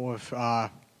trying to come up with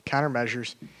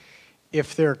countermeasures?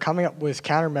 If they're coming up with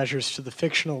countermeasures to the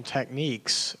fictional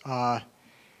techniques,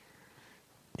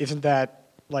 isn't that,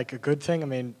 like, a good thing? I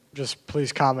mean, just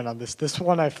please comment on this. This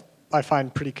one I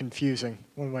find pretty confusing,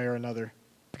 one way or another.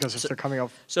 Because if they're coming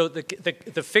up. So the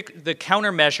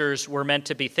countermeasures were meant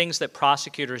to be things that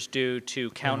prosecutors do to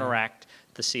counteract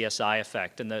the CSI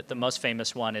effect. And the most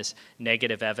famous one is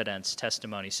negative evidence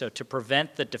testimony. So to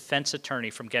prevent the defense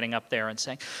attorney from getting up there and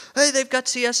saying, hey, they've got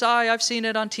CSI, I've seen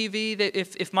it on TV.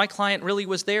 If my client really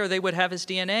was there, they would have his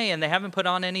DNA, and they haven't put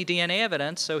on any DNA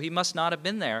evidence, so he must not have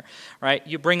been there, right?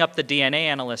 You bring up the DNA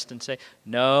analyst and say,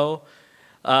 no,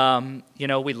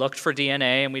 we looked for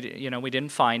DNA and we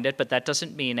didn't find it, but that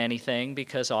doesn't mean anything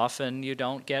because often you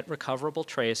don't get recoverable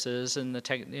traces, and the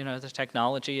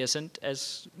technology isn't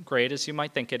as great as you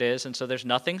might think it is, and so there's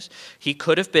nothing. He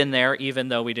could have been there even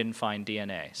though we didn't find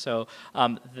DNA. So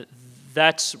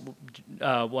that's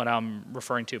what I'm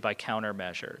referring to by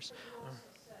countermeasures.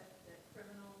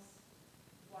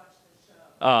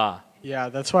 Yeah,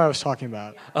 that's what I was talking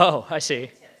about. Oh, I see.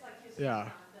 Yeah.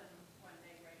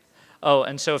 Oh,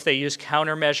 and so if they use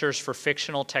countermeasures for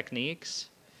fictional techniques?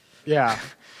 Yeah.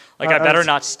 Like, I better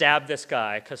not stab this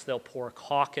guy because they'll pour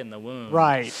caulk in the wound.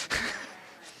 Right.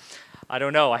 I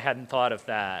don't know. I hadn't thought of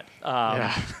that.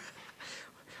 Yeah.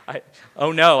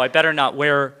 Oh, no, I better not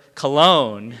wear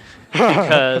cologne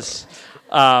because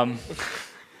I'm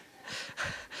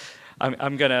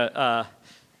going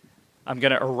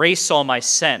to erase all my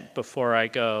scent before I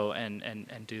go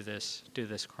and do this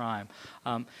crime.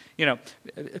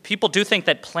 People do think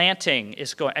that planting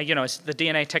is going. As the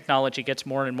DNA technology gets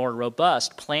more and more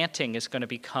robust, planting is going to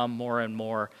become more and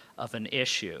more of an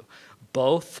issue,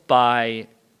 both by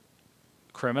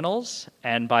criminals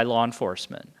and by law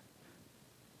enforcement.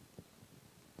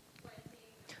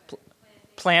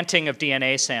 Planting of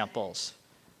DNA samples.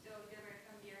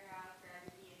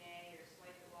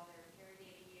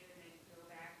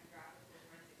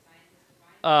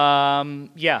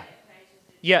 Yeah,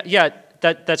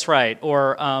 that's right.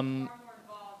 Or far more involved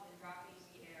than dropping, a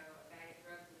bag of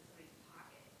drugs in somebody's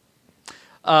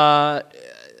pocket.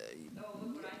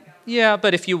 Yeah,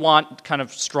 but if you want kind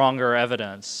of stronger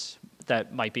evidence,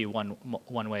 that might be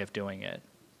one way of doing it,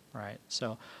 right?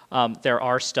 So there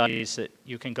are studies that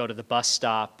you can go to the bus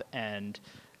stop and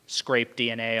scrape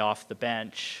DNA off the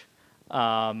bench,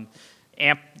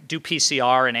 do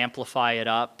PCR and amplify it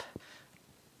up.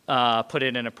 Put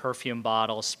it in a perfume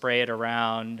bottle, spray it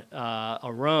around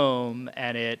a room,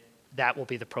 and that will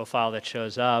be the profile that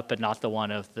shows up, but not the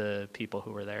one of the people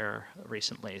who were there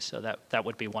recently. So that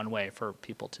would be one way for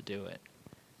people to do it.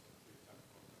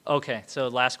 Okay, so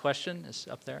last question is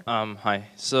up there. Hi.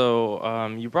 So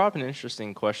you brought up an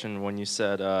interesting question when you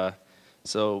said,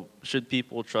 so should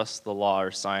people trust the law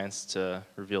or science to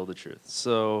reveal the truth?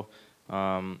 So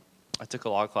I took a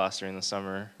law class during the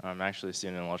summer. I'm actually a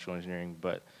student in electrical engineering,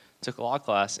 but took a law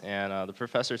class, and the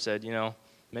professor said,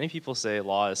 many people say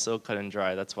law is so cut and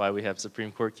dry. That's why we have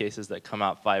Supreme Court cases that come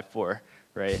out 5-4,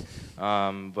 right?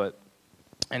 But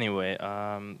anyway,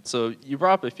 so you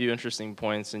brought up a few interesting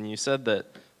points, and you said that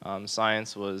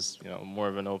science was, more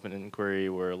of an open inquiry,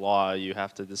 where law, you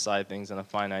have to decide things in a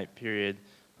finite period.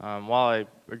 While I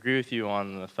agree with you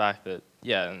on the fact that,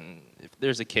 yeah, and if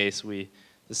there's a case, we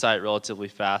decide relatively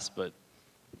fast, but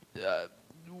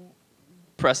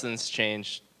precedents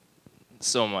change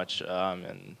so much,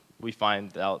 and we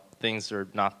find out things are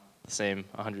not the same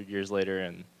 100 years later,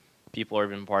 and people are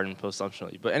even pardoned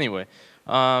posthumptually. But anyway,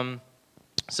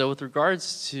 so with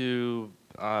regards to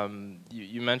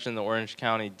you mentioned the Orange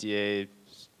County DA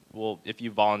will, if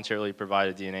you voluntarily provide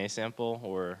a DNA sample,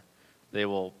 or they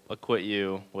will acquit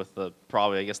you with the,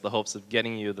 probably, I guess, the hopes of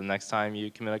getting you the next time you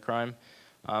commit a crime.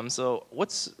 So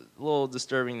what's a little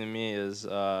disturbing to me is,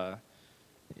 I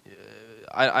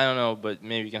don't know, but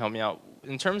maybe you can help me out.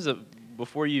 In terms of,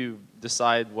 before you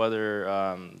decide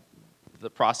whether the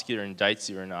prosecutor indicts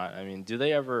you or not, I mean, do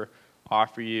they ever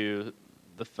offer you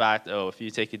the fact, oh, if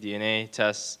you take a DNA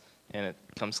test and it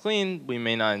comes clean, we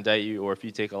may not indict you, or if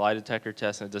you take a lie detector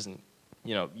test and it doesn't,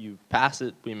 you know, you pass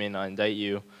it, we may not indict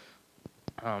you.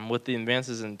 With the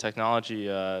advances in technology,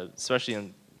 especially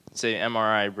in, say,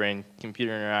 MRI,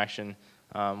 brain-computer interaction,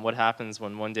 what happens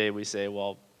when one day we say,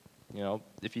 well, you know,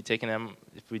 if you take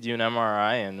if we do an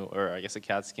MRI and, or I guess a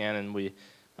CAT scan, and we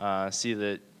see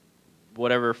that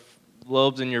whatever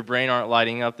lobes in your brain aren't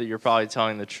lighting up, that you're probably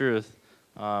telling the truth.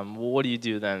 Well, what do you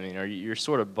do then? I mean, you're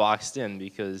sort of boxed in,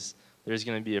 because there's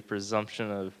going to be a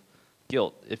presumption of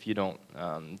guilt if you don't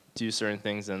do certain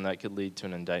things, and that could lead to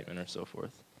an indictment or so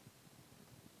forth.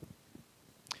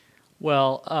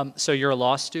 Well, so you're a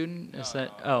law student? Is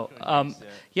that?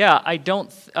 Yeah. I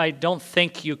don't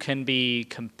think you can be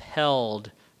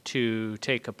compelled to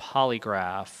take a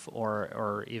polygraph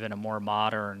or even a more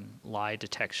modern lie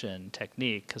detection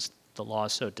technique, because the law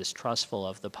is so distrustful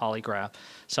of the polygraph.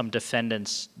 Some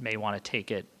defendants may want to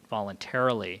take it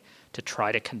voluntarily to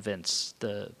try to convince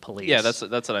the police. Yeah, that's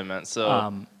what I meant.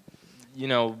 So, you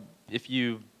know, if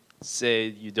you say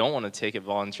you don't want to take it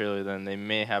voluntarily, then they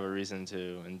may have a reason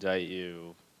to indict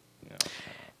you. You know.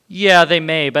 Yeah, they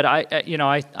may, but I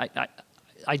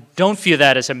don't view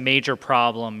that as a major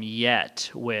problem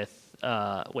yet with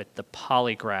the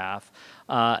polygraph.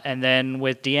 And then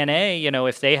with DNA, you know,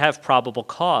 if they have probable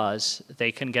cause,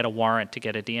 they can get a warrant to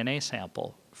get a DNA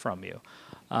sample from you.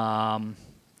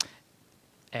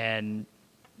 And,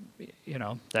 you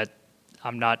know, that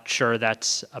I'm not sure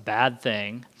that's a bad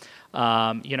thing.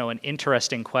 You know, an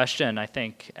interesting question, I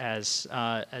think, as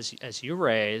you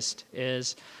raised,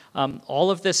 is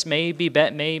all of this may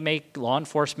make law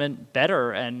enforcement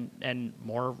better and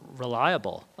more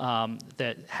reliable.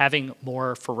 That having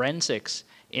more forensics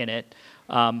in it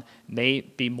may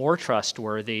be more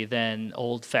trustworthy than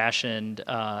old-fashioned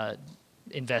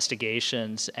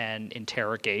investigations and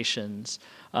interrogations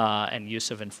and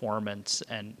use of informants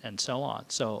and so on.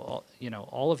 So, you know,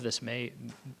 all of this may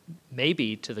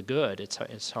be to the good.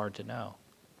 It's hard to know.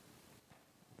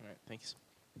 All right, thanks.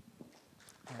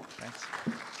 All right, thanks.